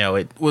 but you know,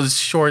 it was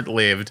short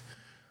lived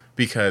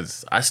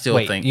because I still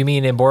Wait, think you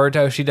mean in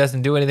Boruto she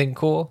doesn't do anything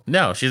cool?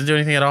 no, she doesn't do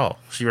anything at all.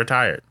 She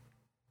retired.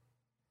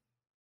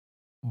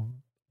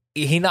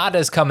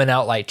 Hinata's coming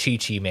out like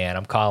Chi-Chi, man.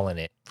 I'm calling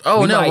it.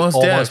 Oh we no, might most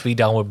almost def. be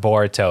done with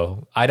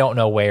Boruto. I don't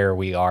know where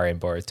we are in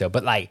Boruto,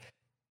 but like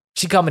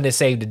she coming to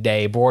save the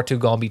day. Boruto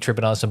gonna be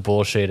tripping on some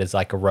bullshit as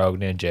like a rogue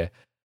ninja.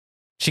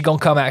 She gonna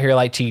come out here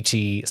like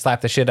Chi-Chi,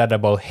 slap the shit out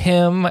of both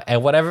him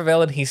and whatever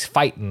villain he's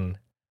fighting.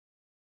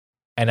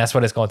 And that's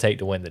what it's gonna take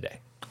to win the day.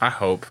 I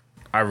hope.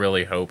 I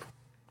really hope.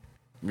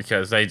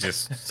 Because they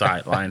just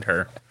sidelined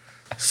her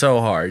so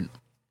hard.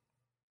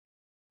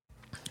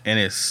 And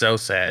it's so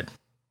sad.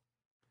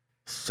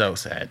 So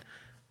sad.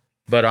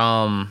 But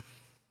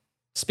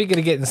Speaking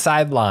of getting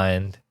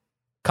sidelined,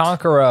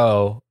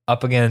 Kankuro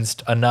up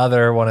against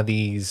another one of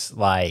these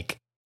like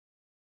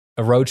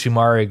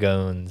Orochimaru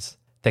goons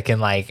that can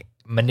like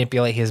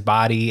manipulate his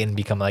body and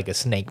become like a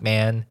snake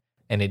man,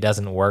 and it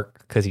doesn't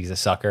work because he's a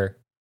sucker.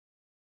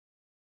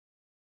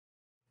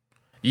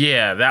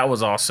 yeah, that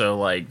was also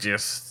like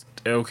just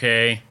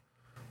okay.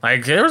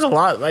 Like there was a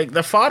lot like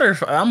the fodder.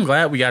 I'm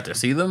glad we got to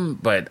see them,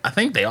 but I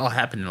think they all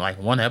happened in like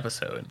one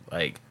episode.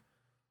 Like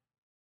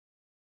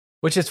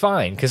Which is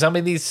fine, because some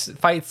of these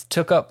fights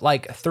took up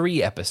like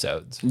 3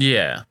 episodes.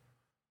 yeah.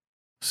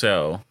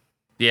 So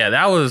yeah,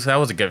 that was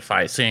a good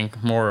fight. Seeing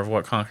more of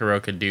what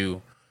Kankuro could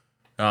do.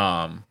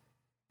 And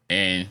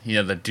you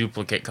know the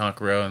duplicate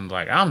Kankuro and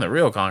like I'm the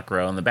real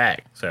Kankuro in the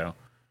back. So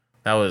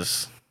that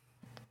was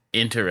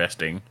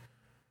interesting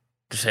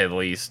to say the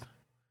least.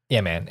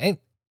 Yeah, man.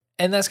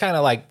 And that's kind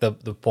of like the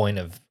point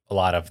of a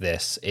lot of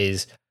this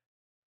is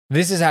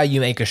how you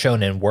make a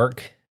shonen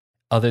work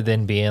other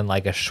than being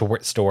like a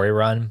short story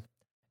run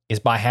is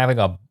by having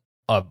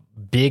a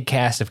big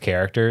cast of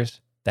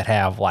characters that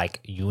have like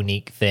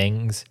unique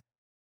things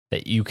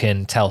that you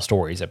can tell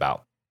stories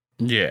about.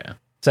 Yeah.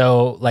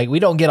 So like we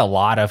don't get a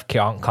lot of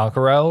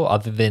Kankuro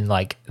other than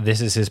like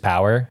this is his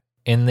power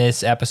in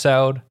this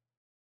episode,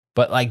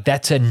 but like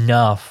that's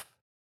enough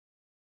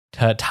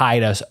to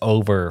tide us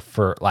over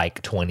for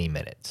like 20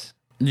 minutes.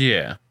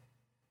 Yeah.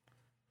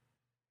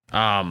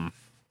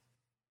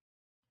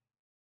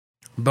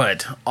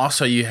 But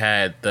also you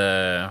had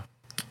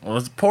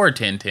it's poor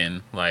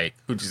Tintin, like,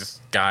 who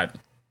just got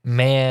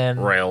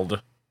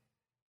railed.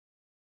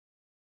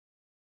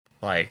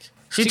 Like,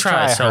 she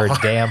tries so her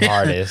hard. damn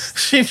hardest.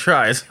 She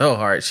tries so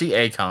hard. She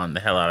Akon the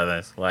hell out of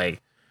this. Like,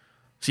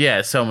 she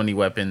had so many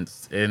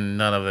weapons and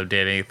none of them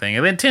did anything.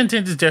 And then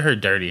Tintin just did her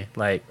dirty.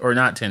 Like, or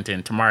not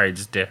Tintin, Tamari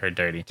just did her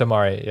dirty.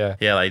 Tamari, yeah.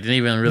 Yeah, like, didn't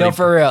even really. No,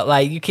 for real.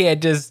 Like, you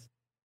can't just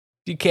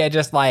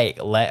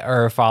like let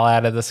her fall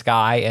out of the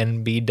sky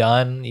and be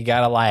done. You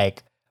gotta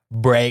like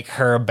break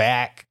her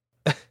back.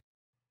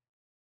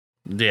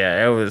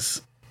 Yeah, it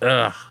was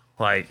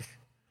like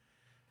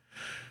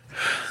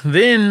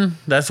then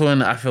that's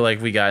when I feel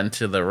like we got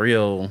into the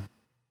real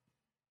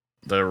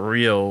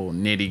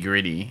nitty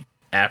gritty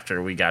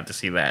after we got to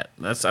see that.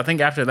 I think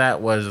after that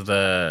was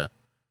the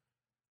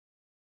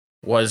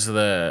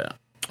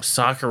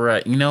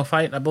Sakura Ino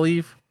fight, I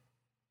believe.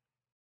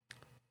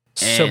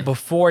 So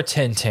before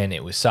 1010,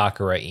 it was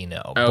Sakura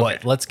Ino. Okay.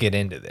 But let's get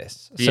into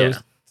this. So Yeah.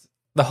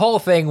 the whole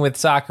thing with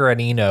Sakura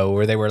and Ino,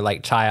 where they were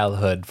like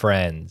childhood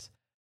friends,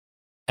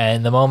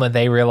 and the moment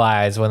they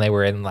realized when they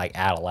were in like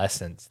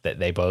adolescence that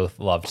they both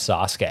loved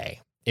Sasuke,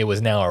 it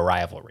was now a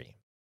rivalry.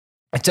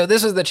 And so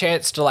this was the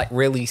chance to like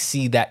really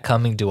see that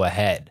coming to a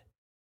head.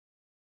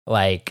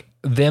 Like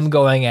them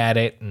going at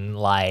it and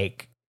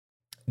like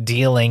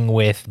dealing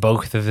with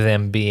both of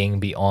them being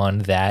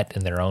beyond that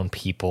and their own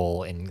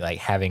people and like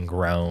having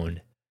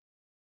grown.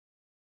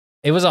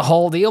 It was a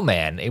whole deal,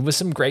 man. It was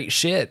some great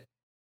shit.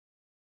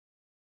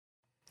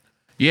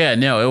 Yeah,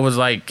 no, it was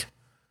like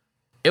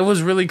it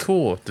was really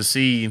cool to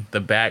see the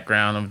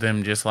background of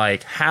them, just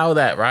like how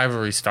that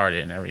rivalry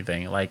started and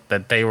everything. Like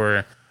that they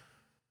were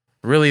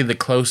really the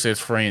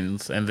closest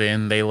friends, and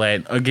then they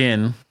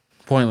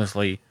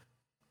pointlessly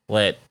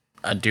let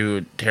a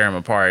dude tear him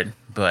apart.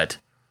 But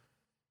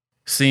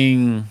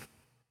seeing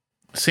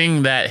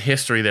that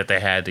history that they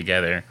had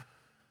together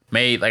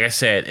made, like I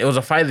said, it was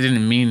a fight that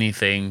didn't mean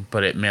anything,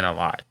 but it meant a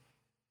lot.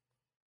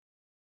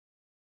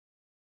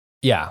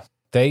 Yeah.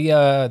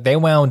 They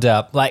wound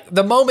up, like,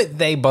 the moment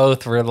they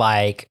both were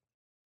like,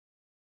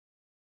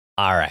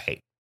 all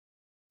right.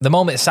 The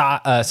moment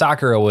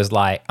Sakura was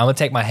like, I'm going to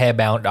take my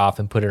headband off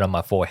and put it on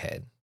my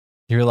forehead.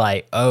 You're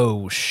like,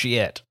 oh,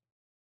 shit.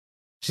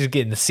 She's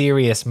getting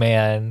serious,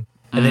 man.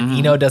 And then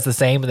Ino does the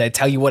same, and they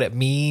tell you what it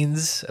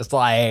means. It's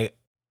like,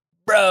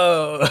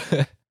 bro.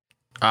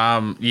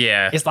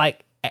 Yeah. It's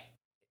like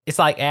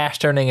Ash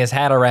turning his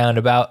hat around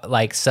about,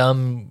 like,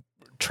 some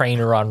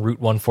trainer on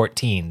Route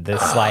 114.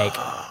 That's like,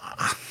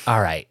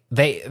 all right.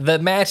 The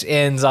match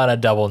ends on a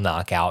double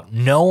knockout.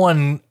 No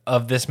one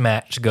of this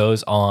match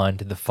goes on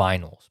to the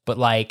finals. But,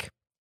 like,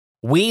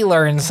 we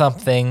learned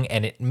something,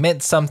 and it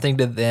meant something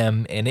to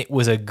them, and it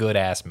was a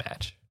good-ass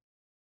match.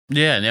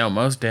 Yeah, no,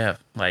 most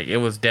def. Like, it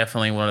was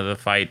definitely one of the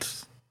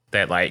fights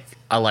that, like,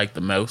 I liked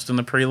the most in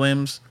the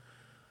prelims.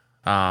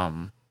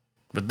 But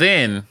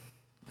then,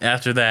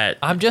 after that...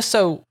 I'm just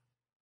so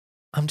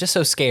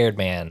scared,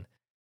 man.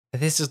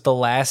 This is the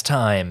last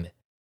time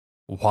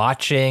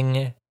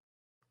watching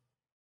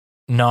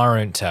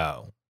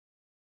Naruto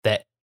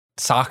that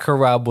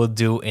Sakura will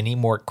do any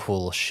more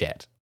cool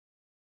shit.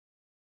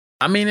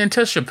 I mean,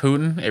 until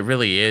Shippuden, it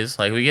really is.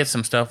 Like, we get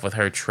some stuff with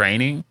her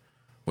training,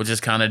 which is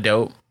kind of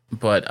dope.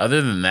 But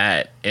other than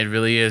that, it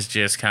really is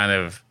just kind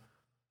of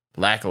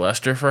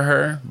lackluster for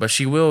her. But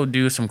she will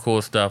do some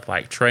cool stuff,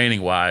 like,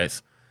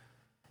 training-wise.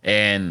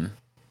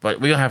 But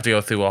we don't have to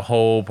go through a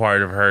whole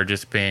part of her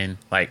just being,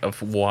 like,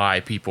 of why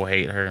people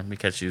hate her.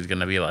 Because she's going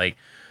to be like,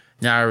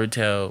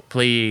 Naruto,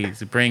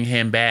 please bring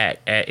him back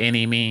at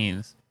any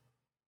means.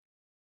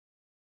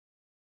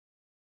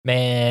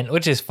 Man,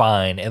 which is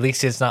fine. At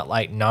least it's not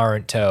like,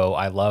 Naruto,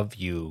 I love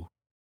you.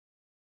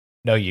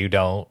 No, you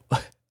don't.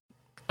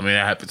 I mean,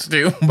 that happens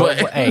too. But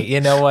hey,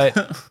 you know what?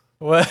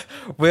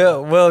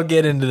 We'll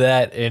get into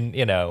that in,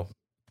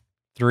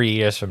 3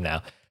 years from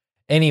now.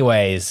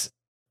 Anyways,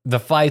 the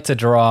fight's a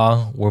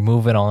draw. We're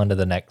moving on to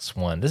the next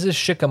one. This is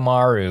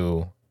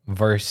Shikamaru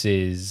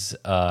versus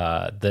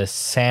the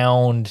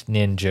Sound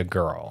Ninja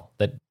girl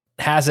that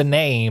has a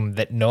name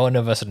that none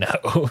of us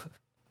know.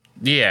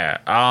 Yeah,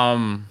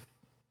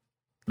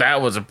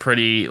 that was a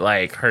pretty,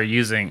 like, her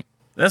using...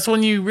 That's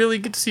when you really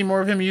get to see more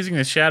of him using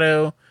the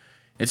shadow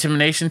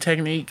intimidation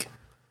technique.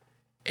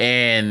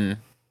 And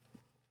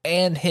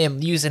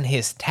him using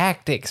his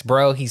tactics,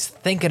 bro. He's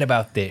thinking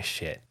about this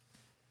shit.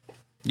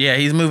 Yeah,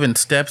 he's moving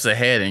steps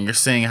ahead, and you're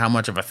seeing how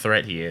much of a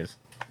threat he is.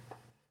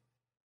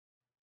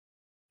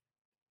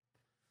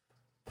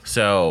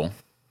 So...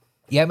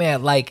 Yeah,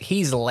 man, like,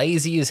 he's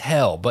lazy as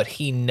hell, but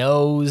he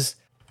knows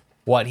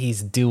what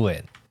he's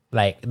doing.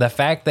 Like, the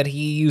fact that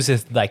he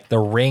uses, like, the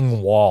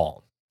ring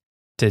wall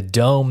to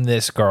dome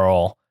this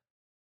girl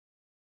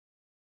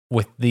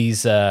with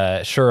these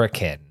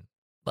shuriken.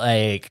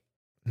 Like,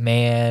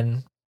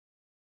 man,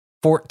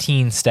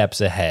 14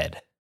 steps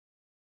ahead.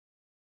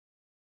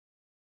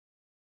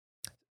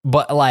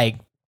 But, like,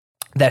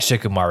 that's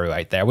Shikamaru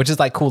right there, which is,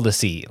 like, cool to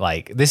see.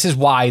 Like, this is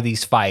why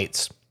these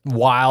fights,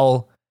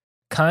 while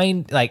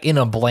like, in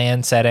a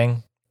bland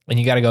setting, and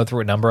you got to go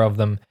through a number of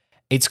them,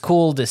 it's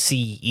cool to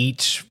see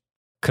each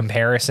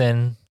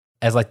comparison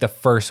as, like, the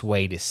first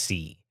way to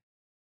see,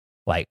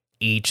 like,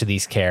 each of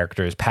these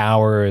characters'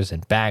 powers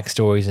and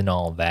backstories and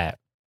all of that.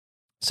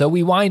 So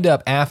we wind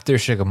up, after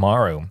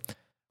Shikamaru,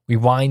 we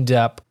wind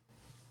up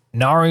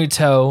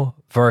Naruto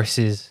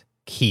versus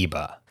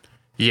Kiba.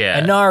 Yeah.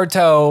 And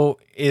Naruto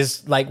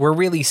is, like, we're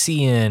really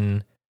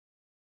seeing,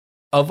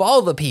 of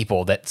all the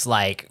people that's,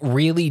 like,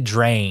 really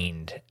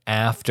drained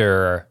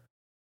after,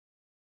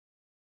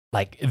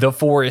 like, the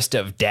Forest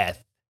of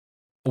Death,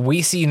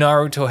 we see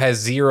Naruto has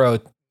zero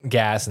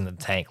gas in the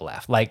tank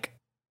left. Like,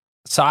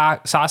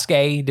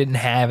 Sasuke didn't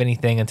have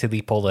anything until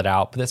he pulled it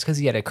out, but that's because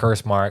he had a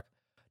curse mark.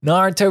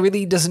 Naruto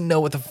really doesn't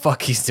know what the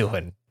fuck he's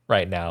doing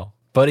right now,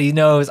 but he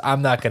knows,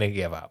 I'm not going to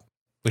give up,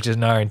 which is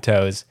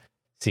Naruto's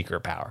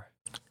secret power.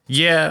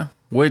 Yeah,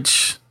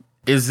 which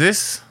is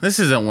this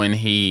isn't when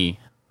he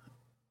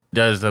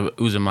does the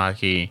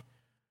Uzumaki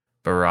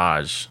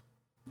barrage,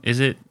 is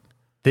it?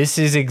 This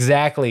is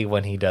exactly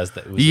when he does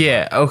the Uzumaki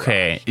Yeah,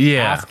 okay.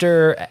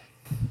 barrage.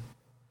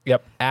 Yeah.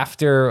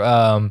 After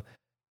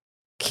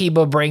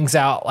Kiba brings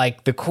out,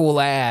 like, the cool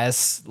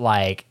ass,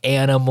 like,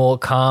 animal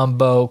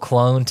combo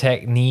clone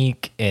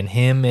technique, and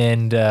him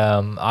and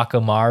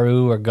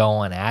Akamaru are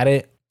going at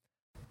it.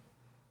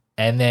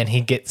 And then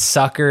he gets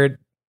suckered.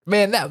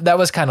 Man, that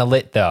was kind of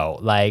lit though.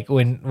 Like,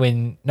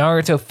 when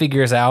Naruto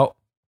figures out,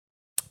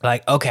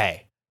 like,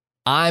 okay,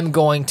 I'm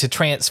going to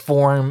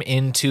transform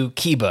into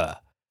Kiba,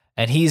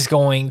 and he's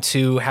going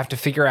to have to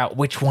figure out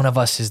which one of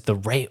us is the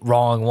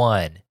wrong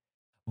one.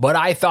 but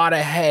I thought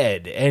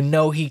ahead and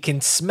know he can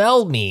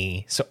smell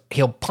me, so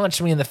he'll punch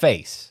me in the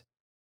face.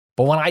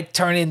 But when I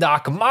turn into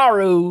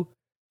Akamaru,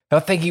 he'll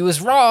think he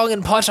was wrong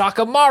and punch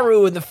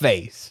Akamaru in the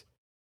face.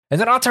 And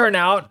then I'll turn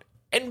out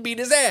and beat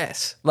his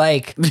ass.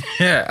 Like,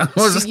 Yeah.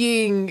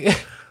 seeing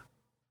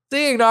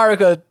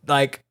Naruto,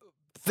 like,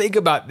 think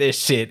about this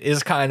shit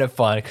is kind of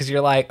fun because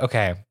you're like,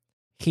 okay,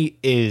 he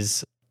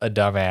is a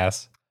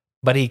dumbass,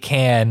 but he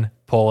can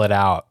pull it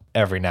out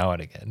every now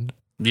and again.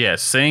 Yeah,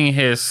 seeing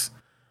his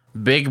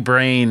big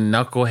brain,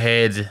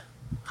 knucklehead,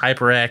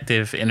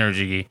 hyperactive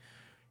energy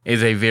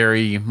is a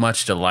very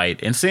much delight.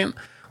 And seeing,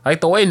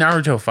 like, the way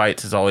Naruto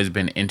fights has always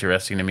been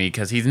interesting to me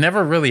because he's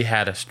never really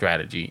had a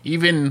strategy.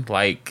 Even,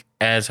 like,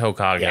 as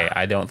Hokage,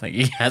 I don't think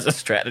he has a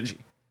strategy.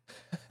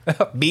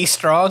 Be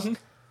strong.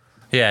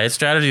 Yeah, his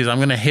strategy is I'm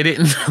going to hit it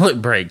until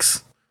it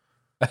breaks.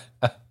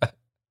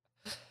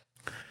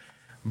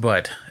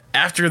 But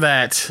after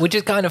that... Which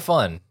is kind of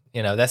fun.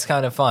 You know, that's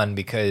kind of fun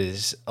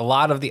because a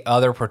lot of the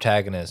other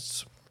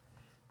protagonists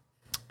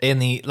in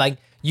the, like,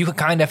 you can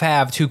kind of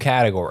have two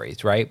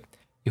categories, right?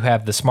 You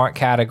have the smart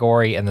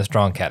category and the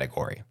strong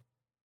category.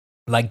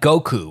 Like,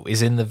 Goku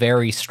is in the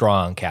very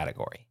strong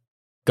category.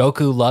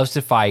 Goku loves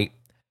to fight,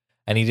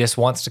 and he just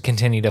wants to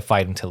continue to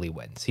fight until he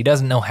wins. He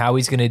doesn't know how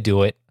he's going to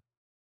do it,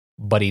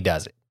 but he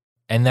does it.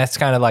 And that's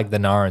kind of like the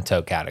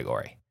Naruto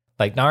category.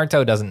 Like,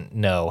 Naruto doesn't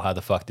know how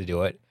the fuck to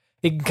do it.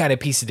 He can kind of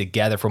piece it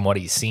together from what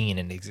he's seen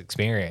and his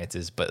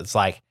experiences, but it's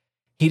like,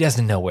 he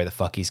doesn't know where the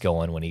fuck he's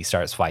going when he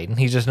starts fighting.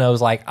 He just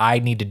knows, like, I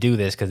need to do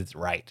this because it's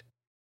right.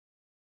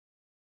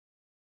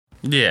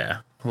 Yeah,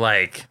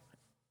 like,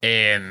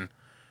 and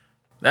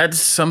that's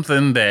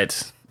something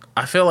that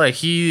I feel like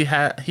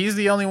he's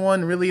the only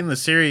one really in the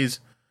series,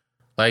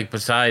 like,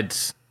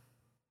 besides,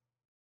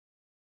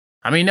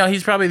 I mean, no,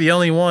 he's probably the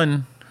only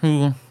one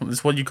who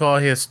is what you call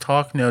his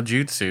talk no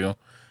jutsu,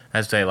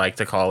 as they like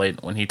to call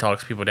it when he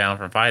talks people down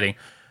from fighting.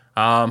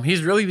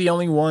 He's really the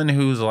only one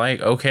who's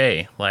like,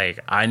 okay, like,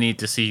 I need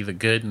to see the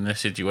good in this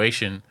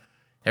situation.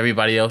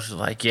 Everybody else is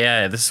like,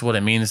 yeah, this is what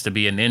it means to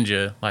be a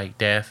ninja, like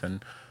death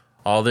and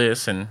all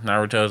this. And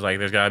Naruto's like,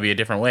 there's got to be a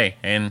different way.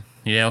 And,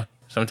 you know,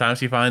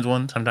 sometimes he finds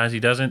one, sometimes he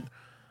doesn't.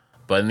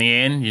 But in the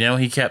end, you know,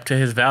 he kept to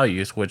his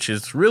values, which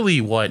is really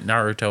what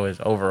Naruto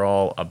is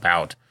overall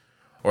about.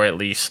 Or at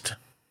least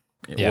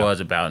it was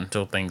about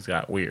until things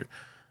got weird.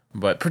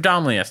 But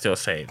predominantly, I still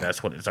say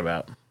that's what it's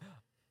about.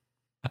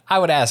 I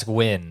would ask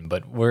when,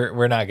 but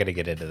we're not going to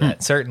get into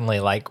that. Certainly,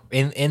 like,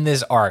 in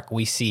this arc,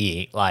 we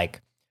see,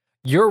 like,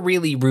 you're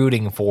really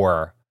rooting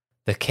for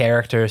the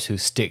characters who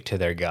stick to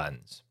their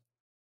guns.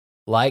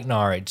 Like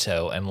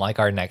Naruto and like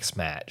our next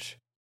match,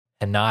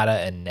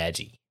 Hinata and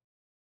Neji.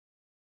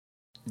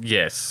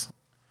 Yes.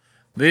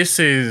 This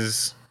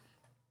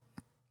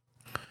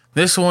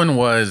one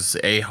was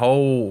a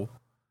whole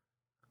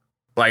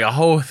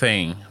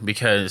thing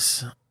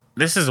because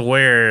this is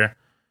where,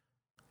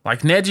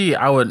 like, Neji,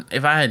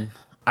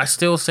 I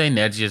still say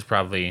Neji is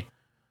probably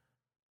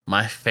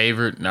my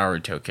favorite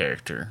Naruto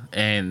character.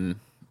 And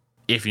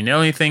if you know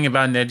anything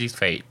about Neji's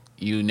fate,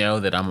 you know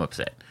that I'm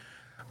upset.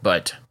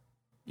 But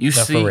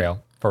for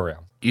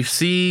real. You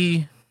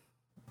see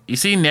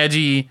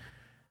Neji,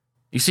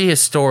 you see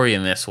his story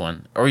in this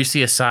one, or you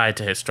see a side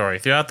to his story.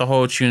 Throughout the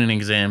whole Chunin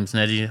exams,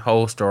 Neji's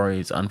whole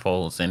story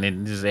unfolds, and it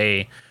is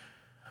a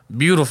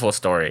beautiful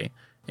story.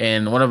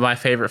 And one of my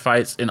favorite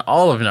fights in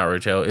all of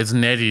Naruto is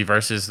Neji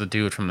versus the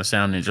dude from the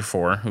Sound Ninja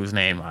 4, whose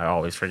name I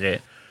always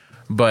forget.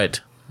 But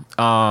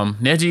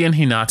Neji and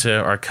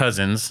Hinata are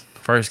cousins,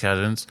 first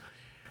cousins.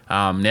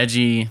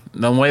 Neji,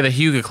 the way the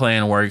Hyuga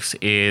clan works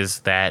is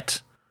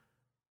that,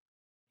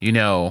 you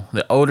know,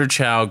 the older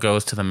child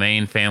goes to the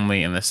main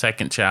family and the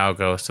second child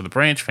goes to the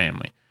branch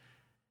family.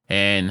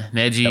 And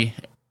Neji,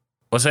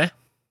 what's that?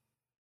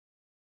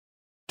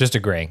 Just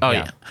agreeing. Oh,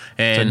 yeah.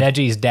 And so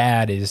Neji's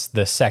dad is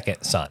the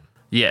second son.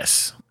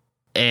 Yes.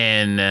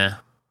 And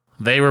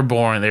they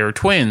were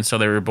twins, so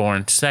they were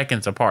born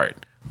seconds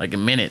apart, like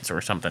in minutes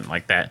or something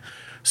like that.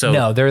 So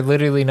no, they're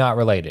literally not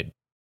related.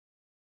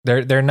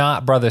 They're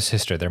not brother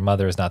sister. Their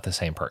mother is not the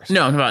same person.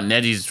 No, I'm about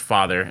Neji's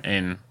father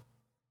and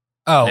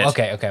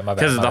okay, my bad.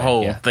 Because of the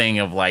whole thing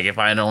of, like, if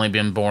I had only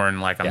been born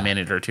like a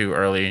minute or two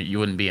earlier, you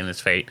wouldn't be in this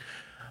fate.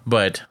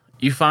 But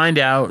you find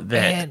out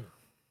that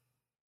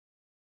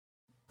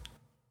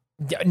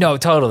no,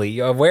 totally.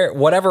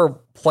 Whatever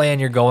plan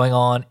you're going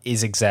on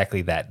is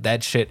exactly that.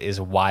 That shit is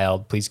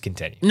wild. Please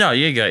continue. No,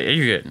 you're good.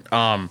 You're good.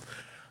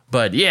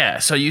 But yeah,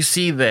 so you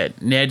see that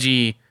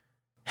Neji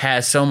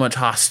has so much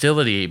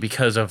hostility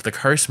because of the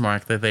curse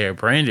mark that they are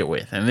branded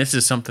with, and this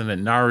is something that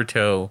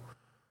Naruto,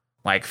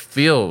 like,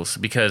 feels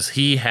because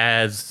he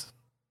has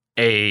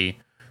a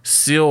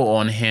seal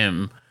on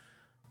him,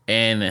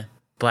 and,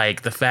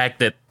 like, the fact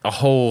that a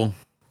whole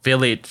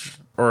village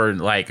or,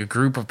 like, a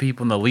group of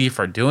people in the Leaf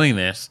are doing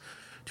this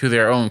to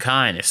their own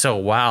kind is so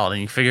wild,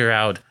 and you figure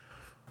out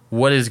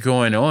what is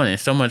going on.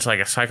 It's so much like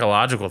a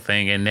psychological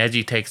thing, and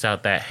Neji takes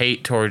out that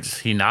hate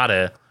towards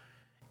Hinata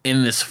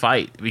in this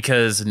fight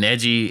because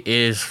Neji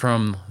is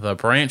from the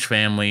branch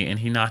family and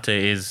Hinata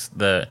is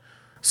the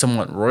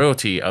somewhat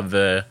royalty of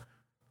the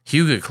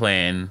Hyuga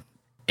clan,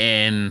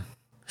 and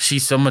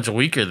she's so much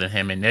weaker than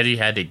him, and Neji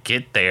had to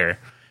get there.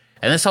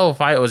 And this whole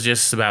fight was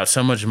just about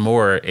so much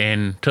more,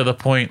 and to the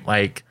point,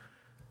 like,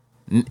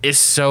 it's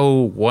so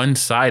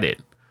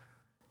one-sided.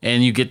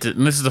 And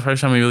and this is the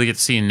first time we really get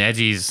to see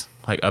Neji's,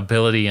 like,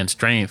 ability and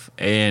strength,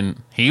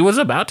 and he was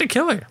about to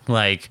kill her.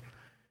 Like,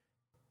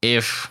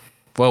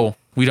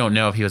 we don't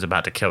know if he was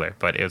about to kill her,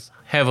 but it was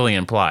heavily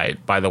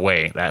implied by the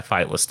way that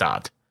fight was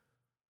stopped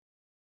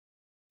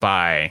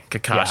by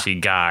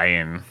Kakashi, Guy,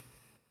 and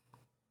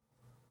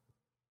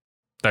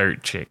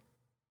third chick.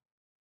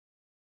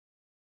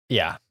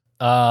 Yeah.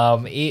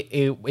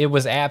 It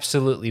was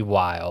absolutely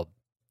wild.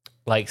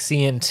 Like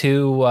seeing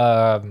two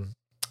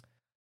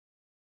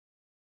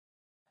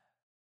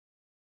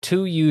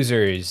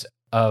users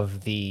of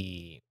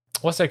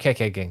what's their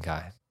Kekkei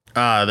Genkai?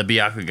 The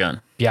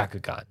Byakugan.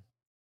 Byakugan.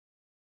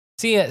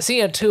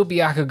 Seeing two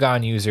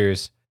Byakugan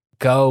users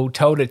go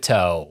toe to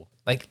toe,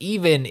 like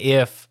even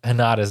if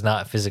Hinata's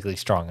not physically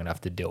strong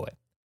enough to do it,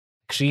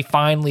 she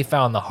finally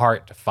found the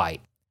heart to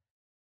fight.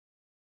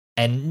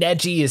 And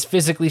Neji is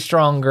physically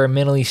stronger,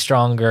 mentally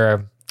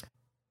stronger,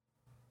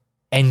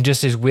 and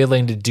just is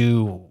willing to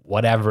do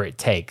whatever it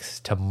takes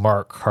to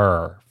mark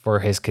her for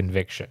his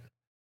conviction,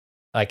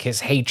 like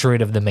his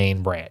hatred of the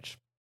main branch,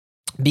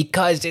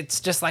 because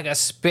it's just like a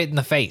spit in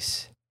the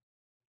face.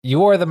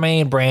 You're the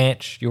main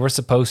branch. You're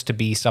supposed to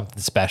be something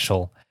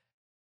special.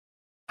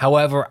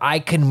 However, I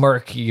can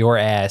murk your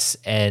ass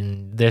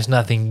and there's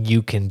nothing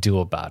you can do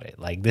about it.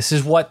 Like, this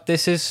is what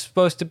this is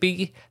supposed to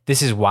be.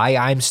 This is why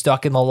I'm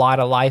stuck in the lot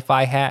of life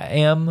I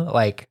am.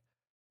 Like,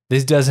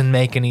 this doesn't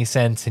make any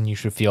sense and you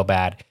should feel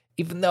bad,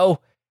 even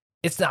though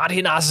it's not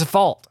Hinata's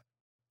fault.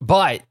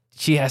 But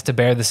she has to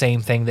bear the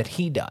same thing that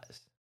he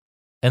does.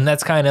 And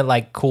that's kind of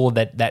like cool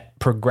that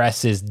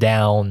progresses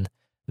down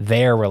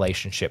their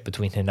relationship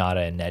between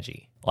Hinata and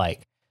Neji.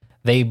 Like,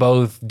 they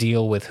both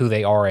deal with who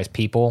they are as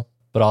people,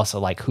 but also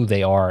like who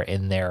they are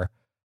in their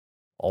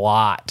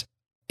lot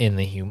in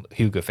the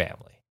Hyuga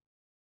family.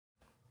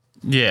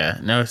 Yeah,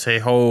 no, it's a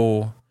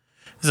whole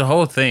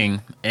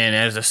thing. And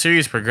as the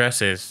series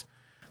progresses,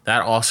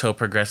 that also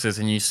progresses,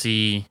 and you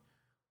see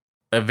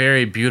a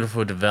very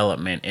beautiful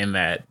development in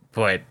that.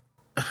 But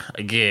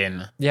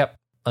again, yep.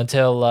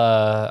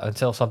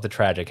 Until something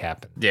tragic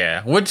happened.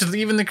 Yeah, which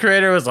even the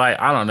creator was like,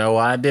 I don't know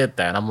why I did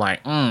that. I'm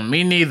like,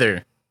 me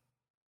neither.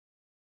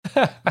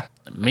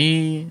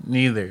 Me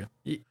neither.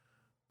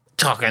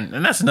 Talking,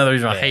 and that's another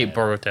reason I hate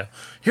Boruto.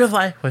 Your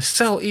life was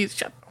so easy.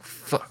 Shut the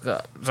fuck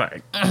up.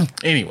 Sorry.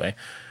 Anyway,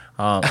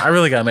 I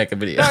really gotta make a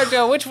video.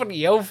 Naruto, which one of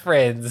your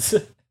friends?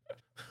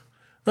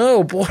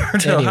 Oh,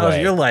 Boruto, anyway, how's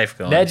your life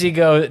going? Neji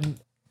goes,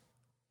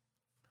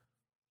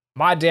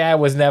 my dad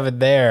was never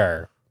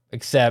there,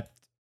 except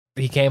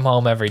he came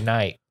home every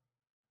night.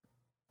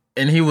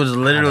 And he was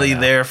literally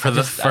there for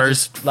the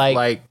first,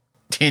 like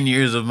 10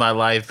 years of my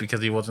life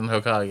because he wasn't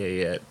Hokage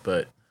yet.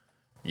 But,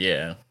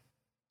 yeah.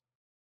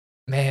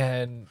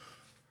 Man,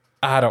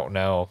 I don't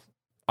know.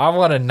 I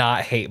want to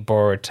not hate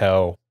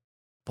Boruto,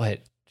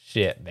 but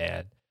shit,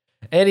 man.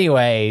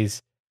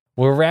 Anyways,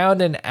 we're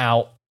rounding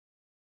out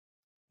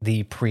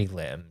the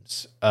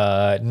prelims.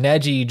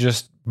 Neji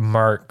just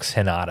murks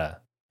Hinata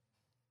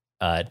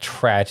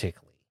tragically.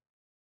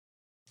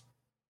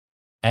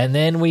 And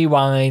then we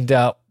wind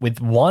up with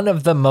one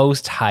of the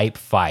most hype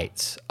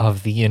fights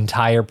of the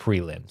entire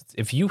prelims.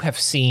 If you have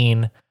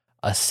seen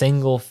a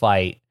single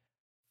fight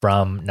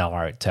from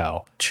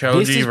Naruto, Choji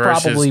this is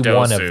versus probably Dosu.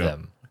 one of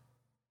them.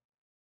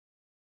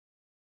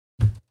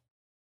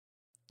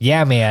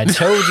 Yeah, man.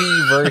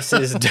 Choji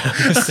versus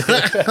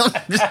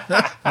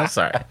Dosu. I'm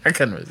sorry. I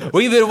couldn't resist.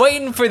 We've been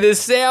waiting for the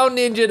Sound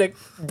Ninja to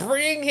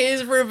bring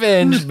his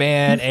revenge,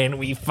 man, and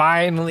we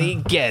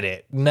finally get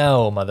it.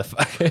 No,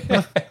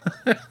 motherfucker.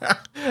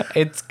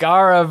 It's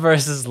Gaara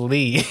versus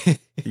Lee.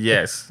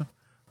 Yes.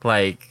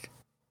 Like,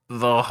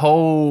 the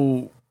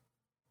whole...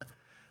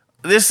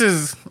 This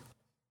is...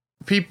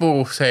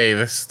 People say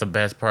this is the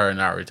best part of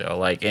Naruto.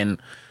 Like,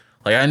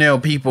 I know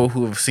people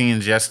who have seen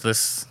just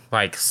this,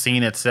 like,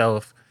 scene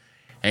itself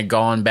and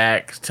gone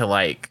back to,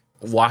 like,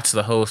 watch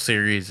the whole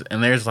series.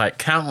 And there's, like,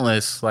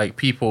 countless, like,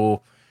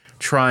 people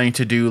trying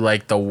to do,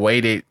 like, the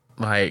weighted,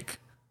 like,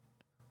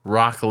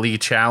 Rock Lee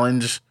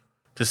challenge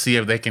to see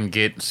if they can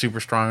get super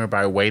stronger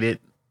by weighted.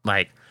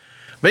 Like,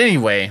 but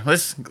anyway,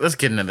 let's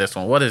get into this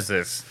one. What is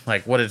this?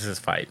 Like, what is this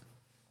fight?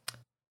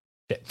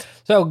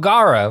 So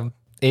Gaara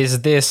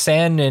is this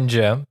sand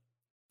ninja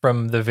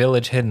from the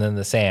village hidden in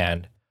the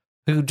sand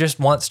who just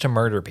wants to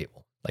murder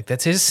people. Like,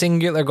 that's his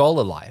singular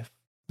goal in life.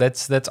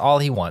 That's all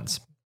he wants,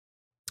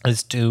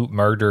 is to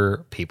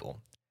murder people.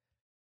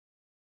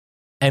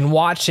 And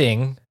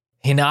watching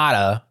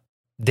Hinata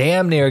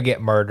damn near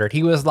get murdered,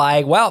 he was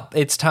like, well,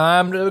 it's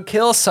time to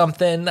kill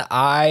something.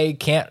 I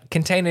can't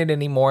contain it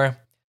anymore.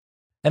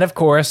 And of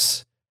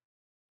course,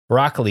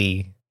 Rock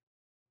Lee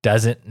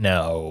doesn't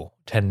know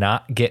to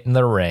not get in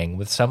the ring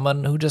with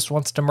someone who just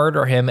wants to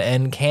murder him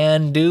and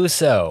can do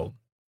so.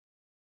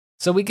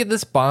 So we get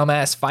this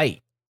bomb-ass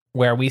fight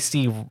where we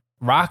see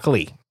Rock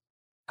Lee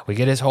We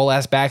get his whole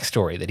ass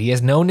backstory that he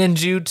has no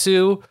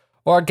ninjutsu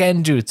or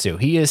genjutsu.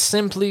 He is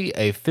simply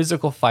a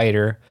physical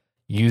fighter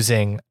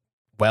using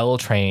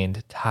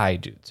well-trained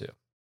taijutsu.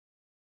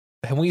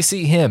 And we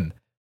see him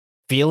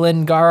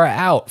feeling Gaara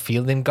out,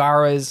 feeling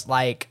Gaara's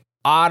like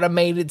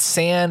automated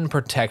sand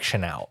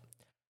protection out,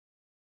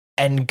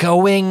 and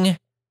going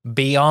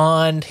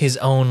beyond his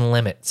own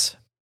limits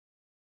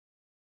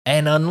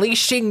and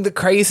unleashing the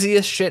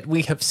craziest shit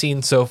we have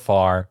seen so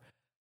far.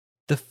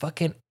 The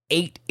fucking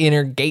 8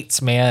 inner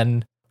gates,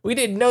 man. We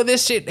didn't know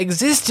this shit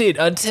existed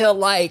until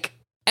like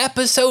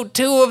episode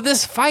 2 of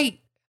this fight.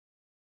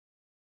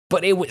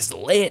 But it was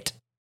lit.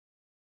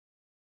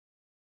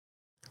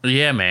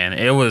 Yeah, man.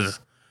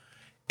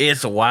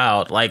 It's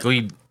wild. Like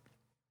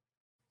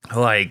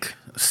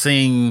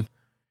seeing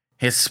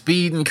his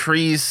speed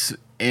increase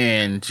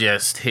and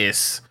just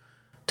his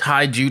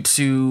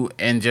taijutsu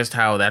and just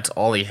how that's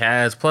all he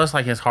has. Plus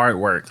like his hard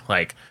work.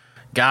 Like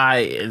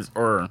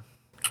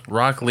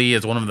Rock Lee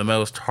is one of the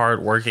most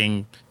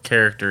hardworking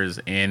characters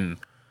in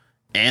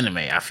anime,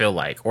 I feel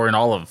like, or in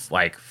all of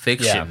like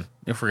fiction,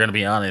 if we're gonna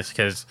be honest,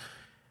 because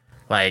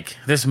like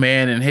this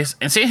man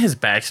and seeing his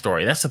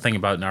backstory, that's the thing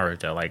about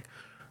Naruto. Like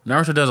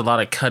Naruto does a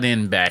lot of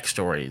cut-in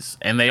backstories,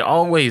 and they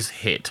always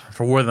hit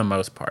for the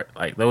most part.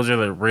 Like those are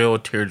the real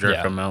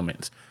tearjerker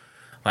moments.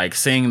 Like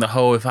seeing the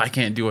whole, if I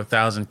can't do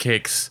 1,000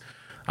 kicks,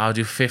 I'll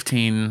do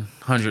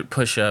 1,500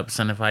 push-ups,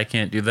 and if I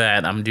can't do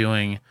that, I'm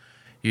doing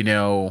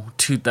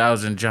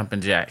 2,000 jumping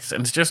jacks.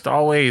 And it's just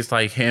always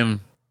like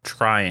him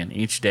trying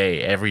each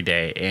day, every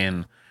day.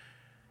 And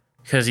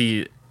because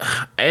it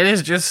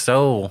is just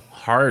so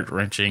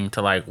heart-wrenching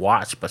to like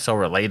watch, but so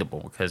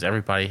relatable because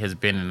everybody has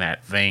been in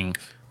that thing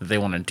that they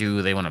want to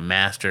do, they want to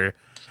master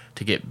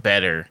to get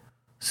better.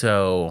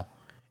 So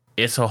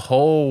it's a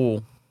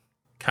whole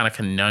kind of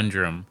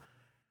conundrum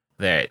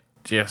that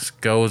just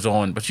goes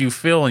on, but you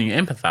feel and you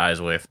empathize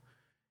with.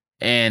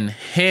 And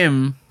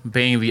him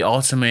being the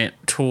ultimate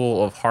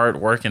tool of hard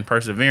work and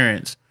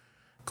perseverance,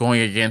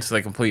 going against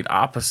the complete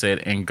opposite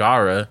in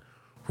Gaara,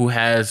 who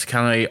has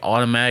kind of a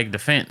automatic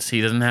defense. He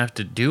doesn't have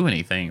to do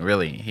anything,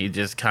 really. He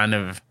just kind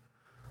of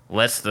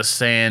lets the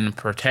sand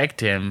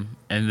protect him.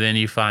 And then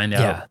you find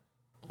out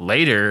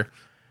later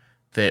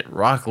that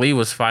Rock Lee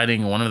was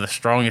fighting one of the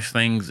strongest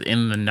things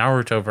in the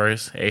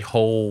Naruto-verse, a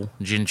whole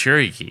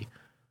Jinchuriki.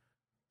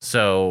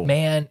 So,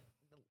 man,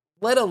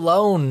 let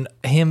alone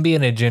him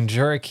being a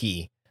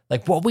Jinchuriki.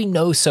 Like what we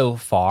know so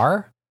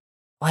far,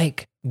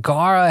 like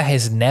Gaara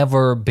has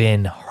never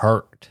been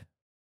hurt.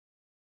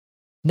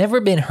 Never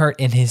been hurt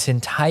in his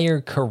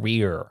entire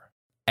career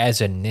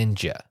as a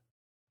ninja.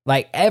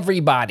 Like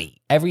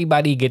everybody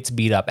gets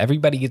beat up.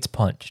 Everybody gets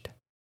punched.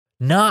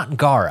 Not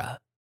Gaara.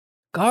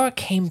 Gaara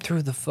came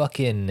through the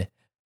fucking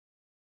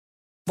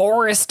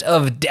forest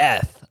of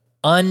death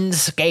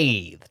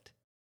unscathed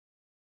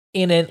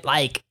in it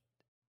like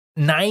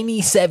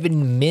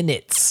 97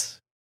 minutes.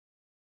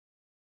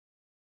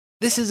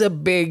 This is a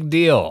big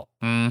deal.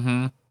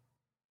 Mm-hmm.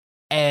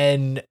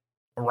 And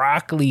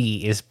Rock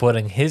Lee is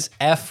putting his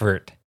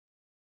effort,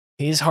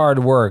 his hard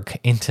work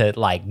into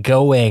like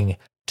going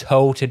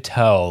toe to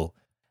toe,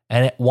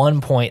 and at one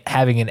point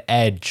having an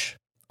edge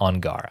on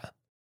Gaara.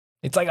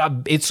 It's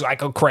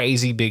like a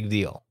crazy big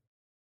deal.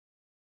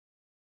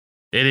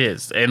 It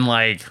is. And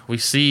like we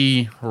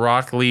see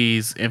Rock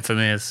Lee's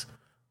infamous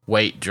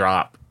weight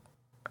drop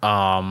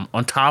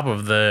on top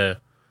of the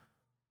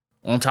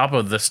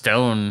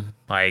stone,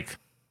 like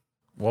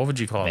what would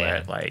you call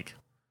that? Like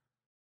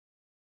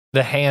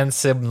the hand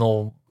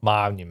signal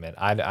monument.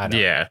 I don't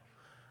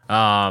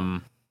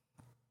know.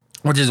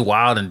 Which is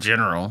wild in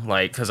general,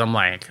 like cuz I'm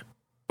like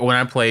when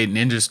I played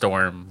Ninja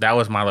Storm, that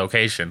was my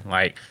location.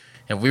 Like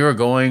if we were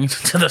going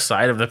to the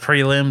site of the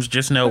prelims,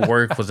 just know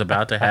work was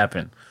about to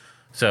happen.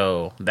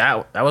 So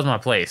that was my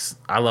place.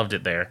 I loved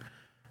it there.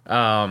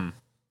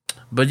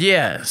 But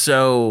yeah,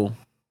 so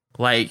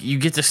like you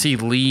get to see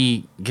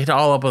Lee get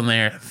all up on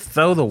there,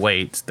 throw the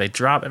weights, they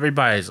drop.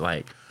 Everybody's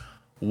like,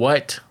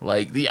 what?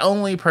 Like the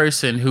only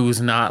person who's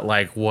not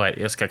like what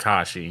is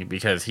Kakashi,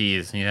 because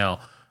he's,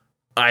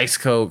 Ice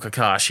Cold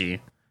Kakashi.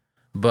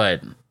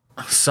 But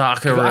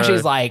Sakura,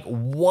 Kakashi's like,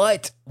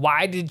 what?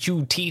 Why did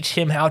you teach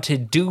him how to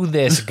do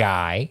this,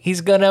 guy?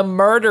 He's gonna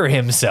murder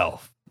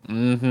himself.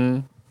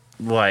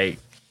 Like,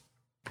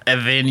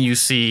 and then you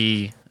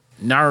see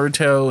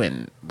Naruto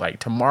and like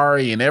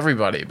Tamari and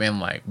everybody being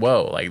like,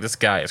 whoa, like this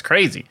guy is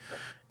crazy.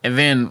 And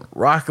then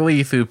Rock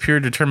Lee, through pure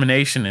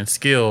determination and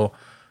skill,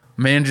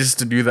 manages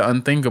to do the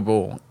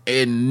unthinkable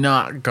and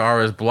knock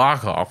Gaara's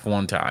block off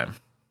one time.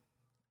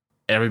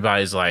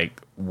 Everybody's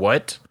like,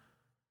 what?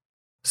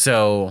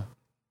 So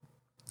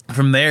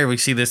from there, we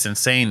see this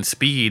insane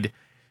speed.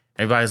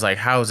 Everybody's like,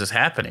 how is this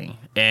happening?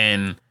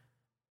 And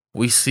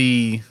we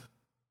see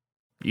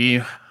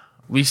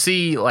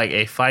like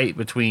a fight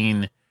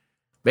between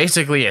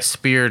basically a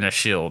spear and a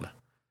shield.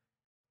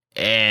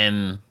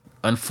 And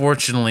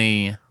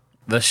unfortunately,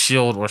 the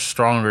shield was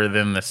stronger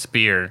than the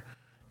spear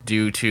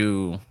due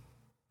to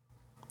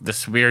the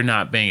spear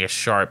not being as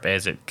sharp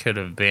as it could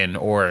have been.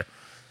 Or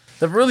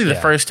the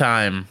first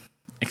time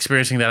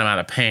experiencing that amount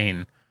of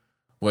pain,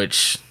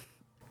 which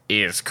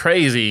is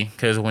crazy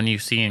because when you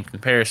see in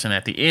comparison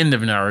at the end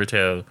of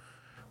Naruto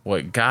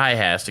what Guy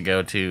has to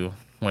go to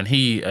when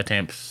he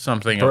attempts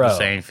something of the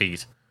same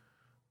feat.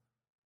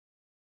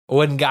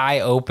 When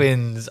Guy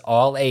opens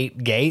all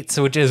 8 gates,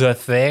 which is a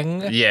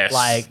thing. Yes.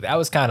 Like, that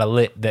was kind of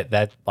lit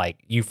that like,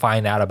 you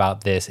find out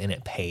about this and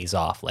it pays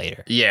off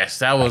later. Yes,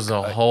 that was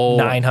the whole...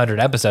 900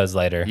 episodes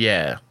later.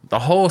 Yeah, the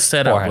whole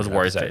setup was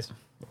worth episodes.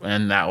 it.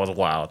 And that was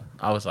wild.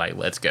 I was like,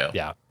 let's go.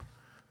 Yeah.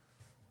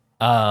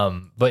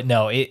 But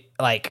no, it,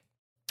 like...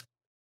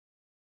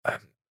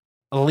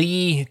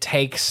 Lee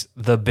takes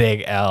the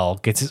big L,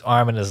 gets his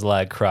arm and his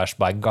leg crushed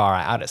by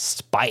Gaara out of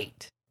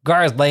spite.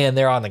 Gaara's laying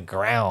there on the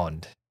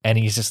ground. And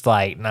he's just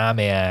like, nah,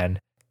 man,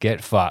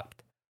 get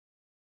fucked.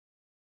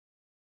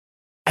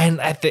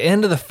 And at the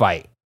end of the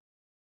fight,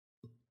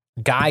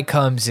 Guy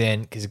comes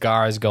in because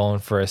Gaara's going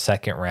for a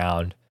second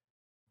round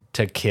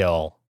to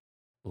kill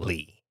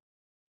Lee.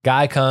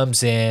 Guy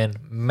comes in,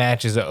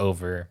 matches it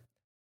over.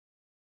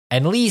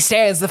 And Lee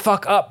stands the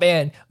fuck up,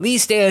 man. Lee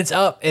stands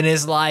up and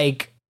is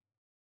like,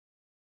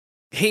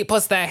 he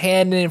puts that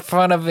hand in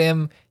front of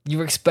him.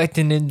 You're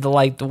expecting him to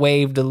like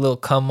wave the little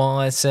come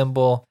on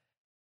symbol.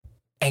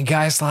 And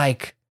Guy's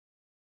like,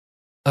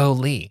 oh,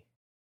 Lee,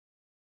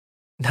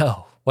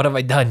 no, what have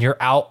I done? You're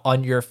out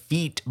on your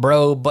feet,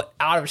 bro, but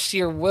out of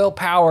sheer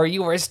willpower,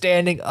 you are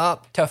standing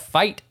up to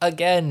fight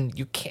again.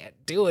 You can't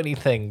do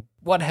anything.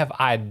 What have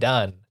I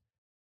done?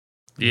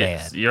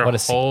 Yes, Man, your what a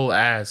whole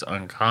ass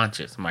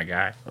unconscious, my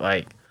guy.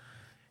 Like,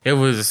 it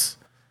was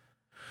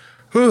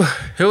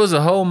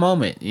a whole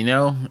moment, you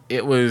know?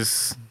 It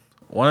was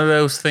one of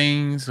those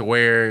things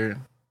where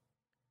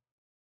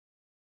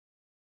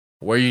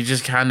you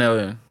just kind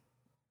of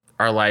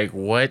are like,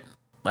 what?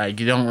 Like,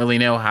 you don't really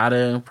know how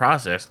to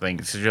process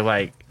things. So you're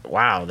like,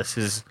 wow, this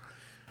is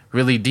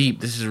really deep.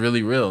 This is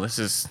really real. This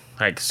is,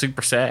 like,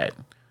 super sad.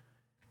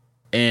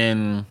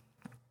 And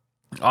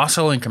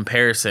also in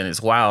comparison,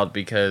 it's wild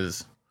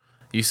because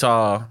you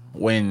saw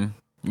when,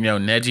 you know,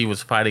 Neji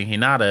was fighting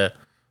Hinata,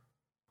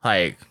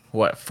 like,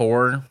 what,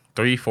 4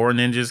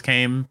 ninjas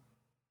came?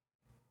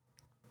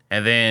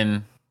 And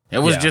then it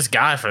was just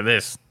Guy for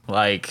this.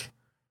 Like,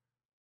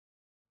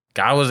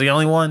 Guy was the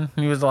only one.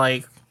 He was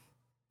like,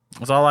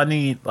 that's all I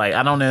need. Like,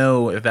 I don't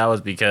know if that was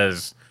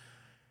because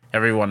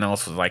everyone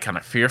else was like kind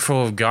of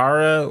fearful of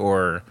Gaara,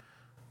 or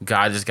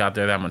Guy just got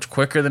there that much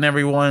quicker than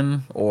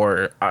everyone,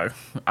 or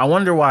I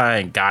wonder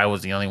why Guy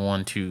was the only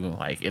one to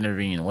like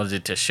intervene. Was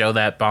it to show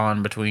that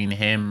bond between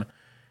him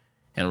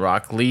and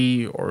Rock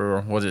Lee,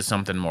 or was it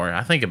something more?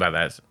 I think about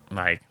that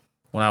like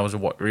when I was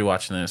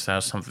rewatching this. That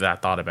was something that I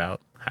thought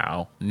about,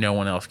 how no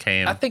one else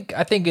came. I think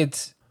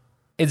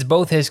it's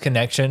both his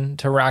connection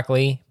to Rock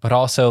Lee, but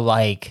also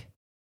like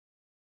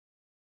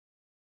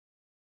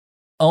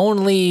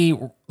only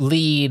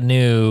Lee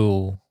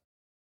knew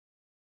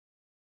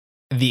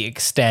the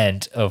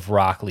extent of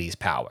Rock Lee's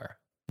power.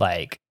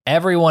 Like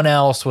everyone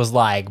else was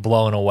like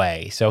blown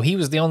away. So he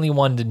was the only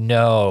one to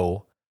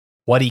know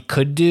what he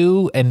could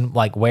do and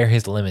like where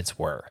his limits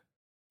were.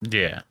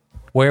 Yeah.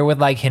 Where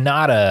with like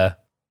Hinata,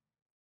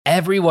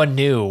 everyone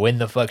knew when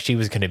the fuck she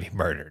was going to be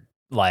murdered.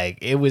 Like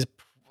it was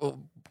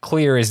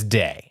clear as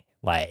day.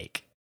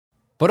 Like,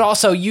 but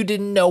also you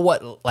didn't know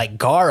what like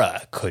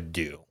Gaara could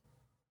do.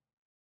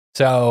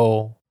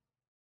 So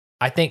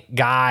I think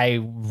Guy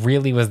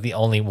really was the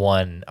only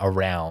one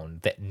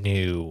around that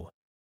knew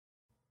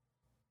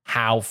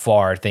how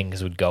far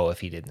things would go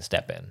if he didn't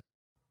step in.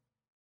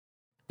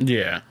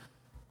 Yeah.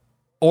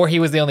 Or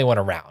he was the only one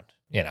around,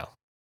 you know,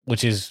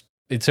 which is,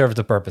 it serves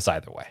the purpose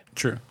either way.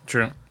 True.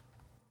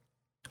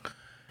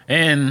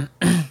 And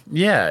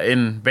yeah,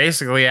 and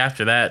basically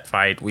after that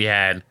fight, we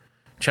had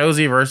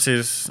Choji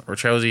versus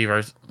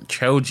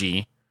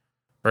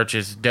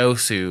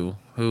Dosu,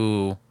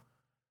 who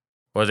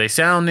was a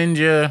sound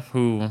ninja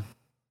who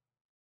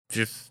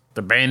just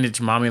the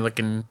bandage mommy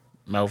looking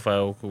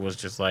mofo who was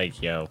just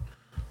like, yo,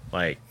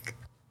 like,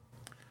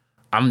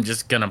 I'm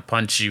just gonna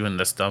punch you in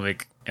the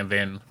stomach and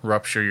then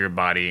rupture your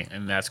body,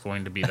 and that's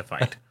going to be the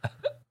fight.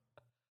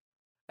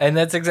 And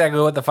that's exactly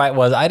what the fight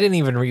was. I didn't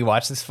even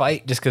rewatch this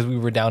fight just because we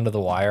were down to the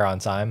wire on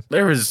time.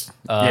 There was,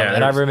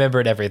 and I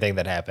remembered everything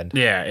that happened.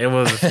 Yeah, it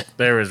was,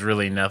 there was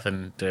really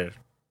nothing to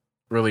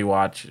really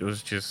watch. It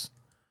was just,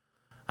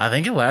 I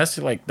think it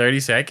lasted like 30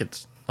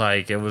 seconds.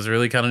 Like, it was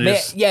really kind of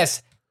just...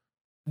 Yes.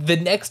 The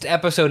next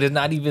episode is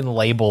not even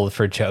labeled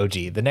for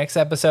Choji. The next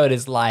episode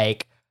is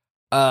like,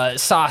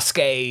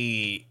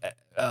 Sasuke,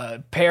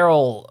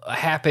 peril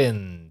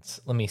happens.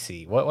 Let me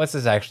see. What's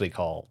this actually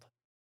called?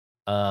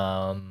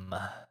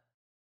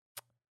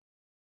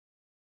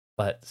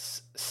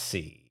 Let's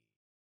see.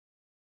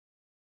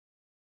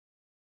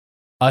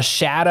 A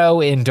shadow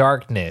in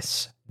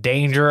darkness.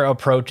 Danger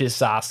approaches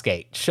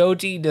Sasuke.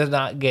 Shoji does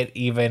not get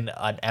even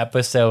an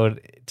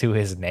episode to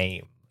his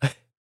name.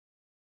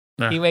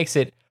 He makes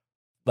it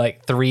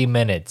like 3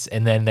 minutes,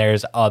 and then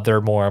there's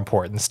other more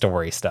important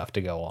story stuff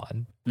to go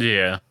on.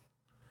 Yeah.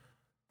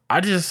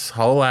 I just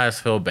whole ass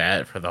feel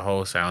bad for the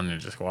whole Sound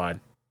Ninja squad.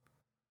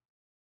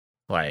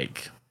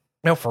 Like,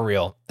 No, for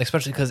real.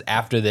 Especially because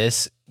after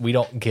this, we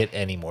don't get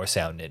any more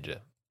Sound Ninja.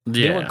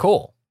 Yeah. They were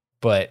cool,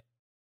 but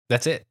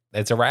that's it.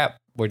 It's a wrap.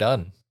 We're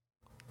done.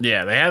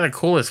 Yeah, they had the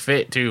coolest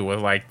fit too, with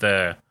like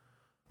the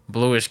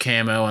bluish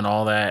camo and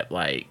all that.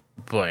 Like,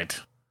 but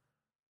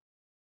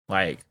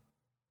like,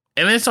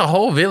 and it's a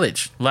whole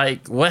village.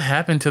 Like, what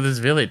happened to this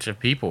village of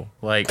people?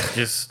 Like,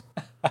 just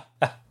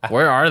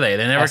where are they?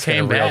 They never Asking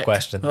came a real back.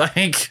 question.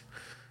 Like,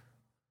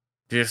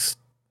 just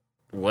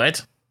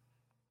what?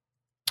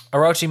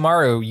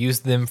 Orochimaru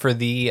used them for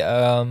the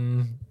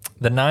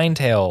Nine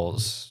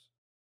Tails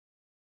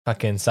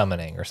fucking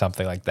summoning or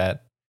something like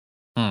that.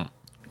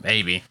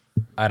 Maybe.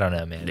 I don't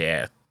know, man.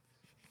 Yeah.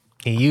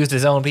 He used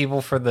his own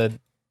people for the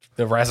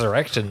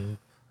resurrection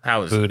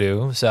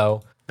voodoo,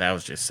 so that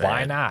was just sad.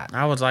 Why not?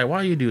 I was like,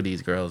 why you do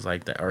these girls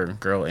like that, or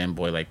girl and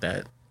boy like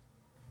that?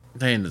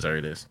 They didn't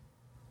deserve this.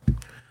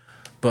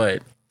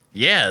 But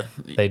yeah,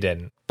 they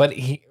didn't. But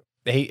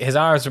his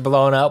arms are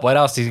blown up. What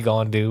else is he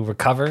going to do?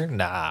 Recover?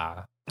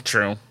 Nah.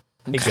 True.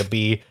 He could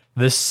be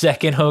the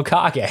second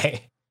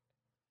Hokage.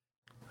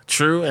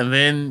 True, and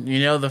then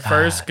the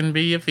first can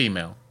be a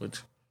female,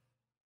 which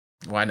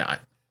why not?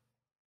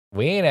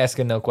 We ain't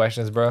asking no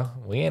questions, bro.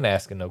 We ain't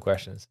asking no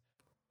questions.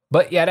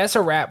 But yeah, that's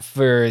a wrap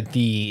for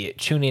the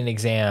Chunin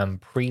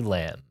exam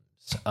prelims.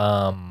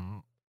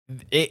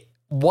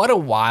 What a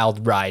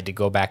wild ride to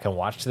go back and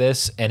watch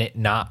this and it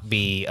not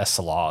be a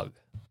slog.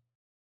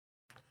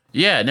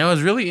 Yeah, no, it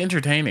was really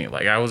entertaining.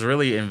 Like, I was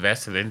really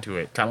invested into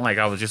it. Kind of like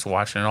I was just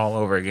watching it all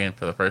over again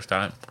for the first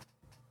time.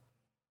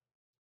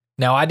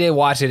 Now, I did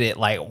watch it at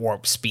like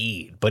warp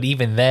speed, but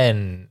even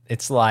then,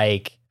 it's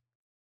like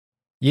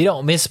you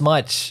don't miss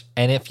much.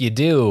 And if you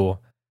do,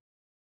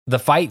 the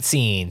fight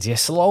scenes, you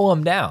slow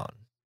them down.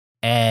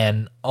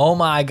 And oh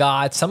my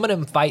God, some of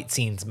them fight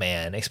scenes,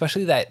 man,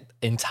 especially that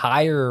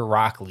entire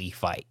Rock Lee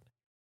fight,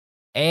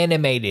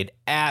 animated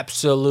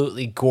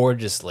absolutely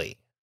gorgeously.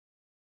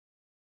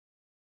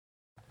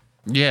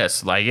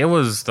 Yes, like it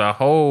was the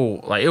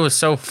whole, like it was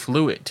so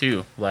fluid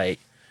too. Like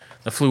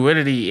the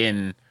fluidity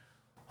in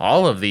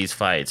all of these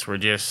fights were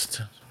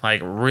just like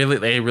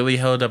they really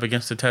held up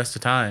against the test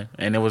of time.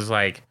 And it was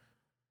like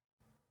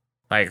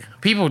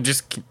people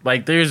just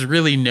like, there's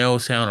really no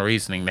sound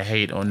reasoning to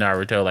hate on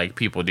Naruto like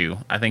people do.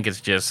 I think it's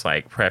just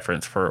like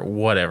preference for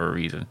whatever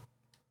reason.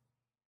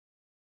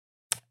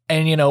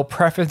 And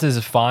preference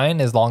is fine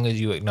as long as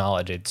you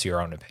acknowledge it's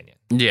your own opinion.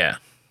 Yeah.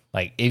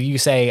 Like, if you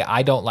say,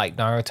 I don't like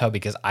Naruto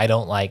because I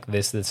don't like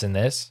this, this, and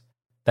this,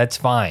 that's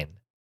fine.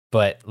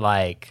 But,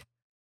 like,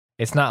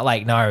 it's not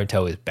like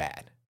Naruto is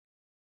bad.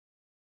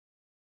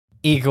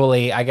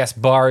 Equally, I guess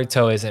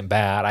Boruto isn't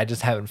bad. I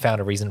just haven't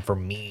found a reason for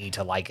me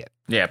to like it.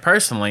 Yeah,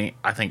 personally,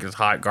 I think it's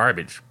hot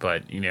garbage.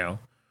 But,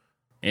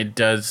 it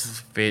does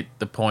fit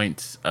the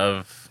points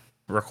of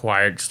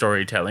required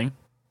storytelling.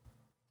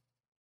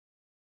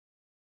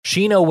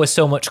 Shino was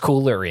so much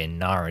cooler in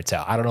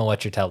Naruto. I don't know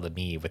what you're telling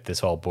me with this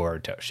whole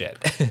Boruto shit.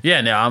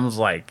 Yeah, no, I was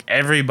like,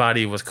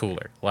 everybody was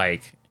cooler.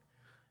 Like,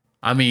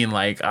 I mean,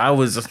 like, I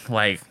was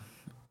like,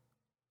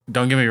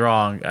 don't get me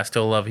wrong, I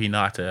still love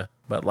Hinata,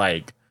 but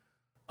like,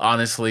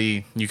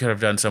 honestly, you could have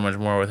done so much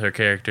more with her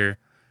character.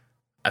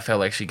 I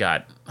felt like she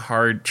got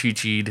hard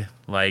chi-chi'd,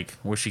 like,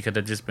 where she could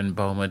have just been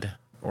Bomed,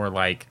 or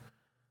like,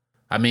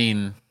 I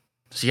mean,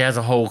 she has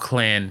a whole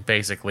clan,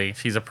 basically.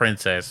 She's a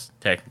princess,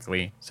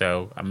 technically,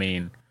 so, I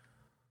mean,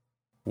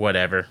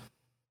 whatever.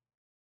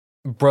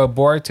 Bro,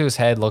 Boruto's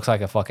head looks like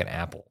a fucking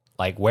apple.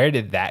 Like, where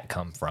did that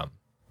come from?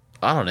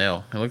 I don't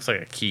know. It looks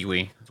like a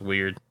kiwi. It's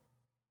weird.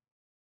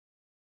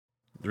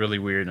 It's really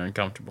weird and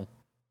uncomfortable.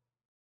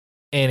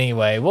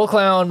 Anyway, we'll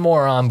clown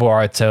more on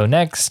Boruto.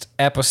 Next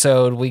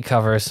episode, we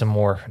cover some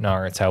more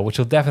Naruto, which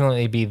will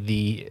definitely be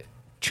the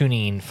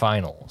Chunin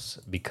finals,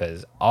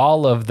 because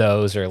all of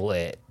those are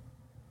lit.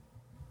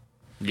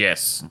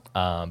 Yes.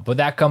 But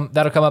that'll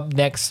come up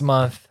next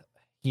month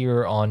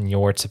here on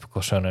Your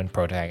Typical Shonen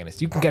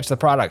Protagonist. You can catch the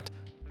product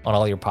on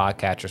all your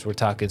podcatchers. We're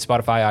talking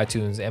Spotify,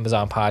 iTunes,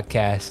 Amazon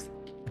Podcast,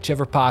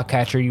 whichever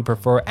podcatcher you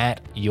prefer, at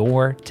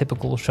Your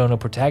Typical Shonen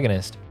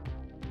Protagonist,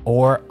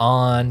 or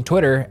on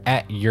Twitter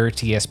at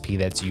YTSP.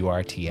 That's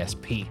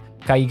URTSP.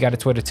 Kai, you got a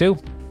Twitter too?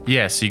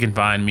 Yes, you can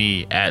find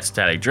me at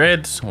Static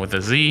Dreads with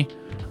a Z.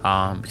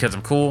 Because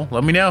I'm cool.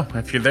 Let me know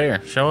if you're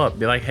there. Show up.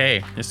 Be like,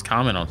 hey, just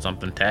comment on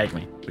something. Tag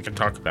me. We can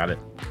talk about it.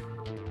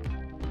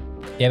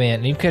 Yeah,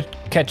 man. You could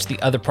catch the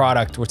other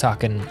product. We're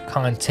talking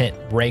Content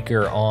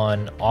Breaker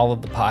on all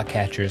of the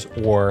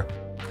podcatchers, or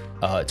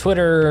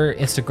Twitter,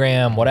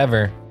 Instagram,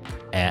 whatever,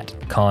 at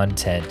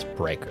Content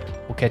Breaker.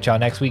 We'll catch y'all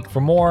next week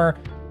for more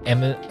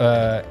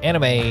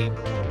anime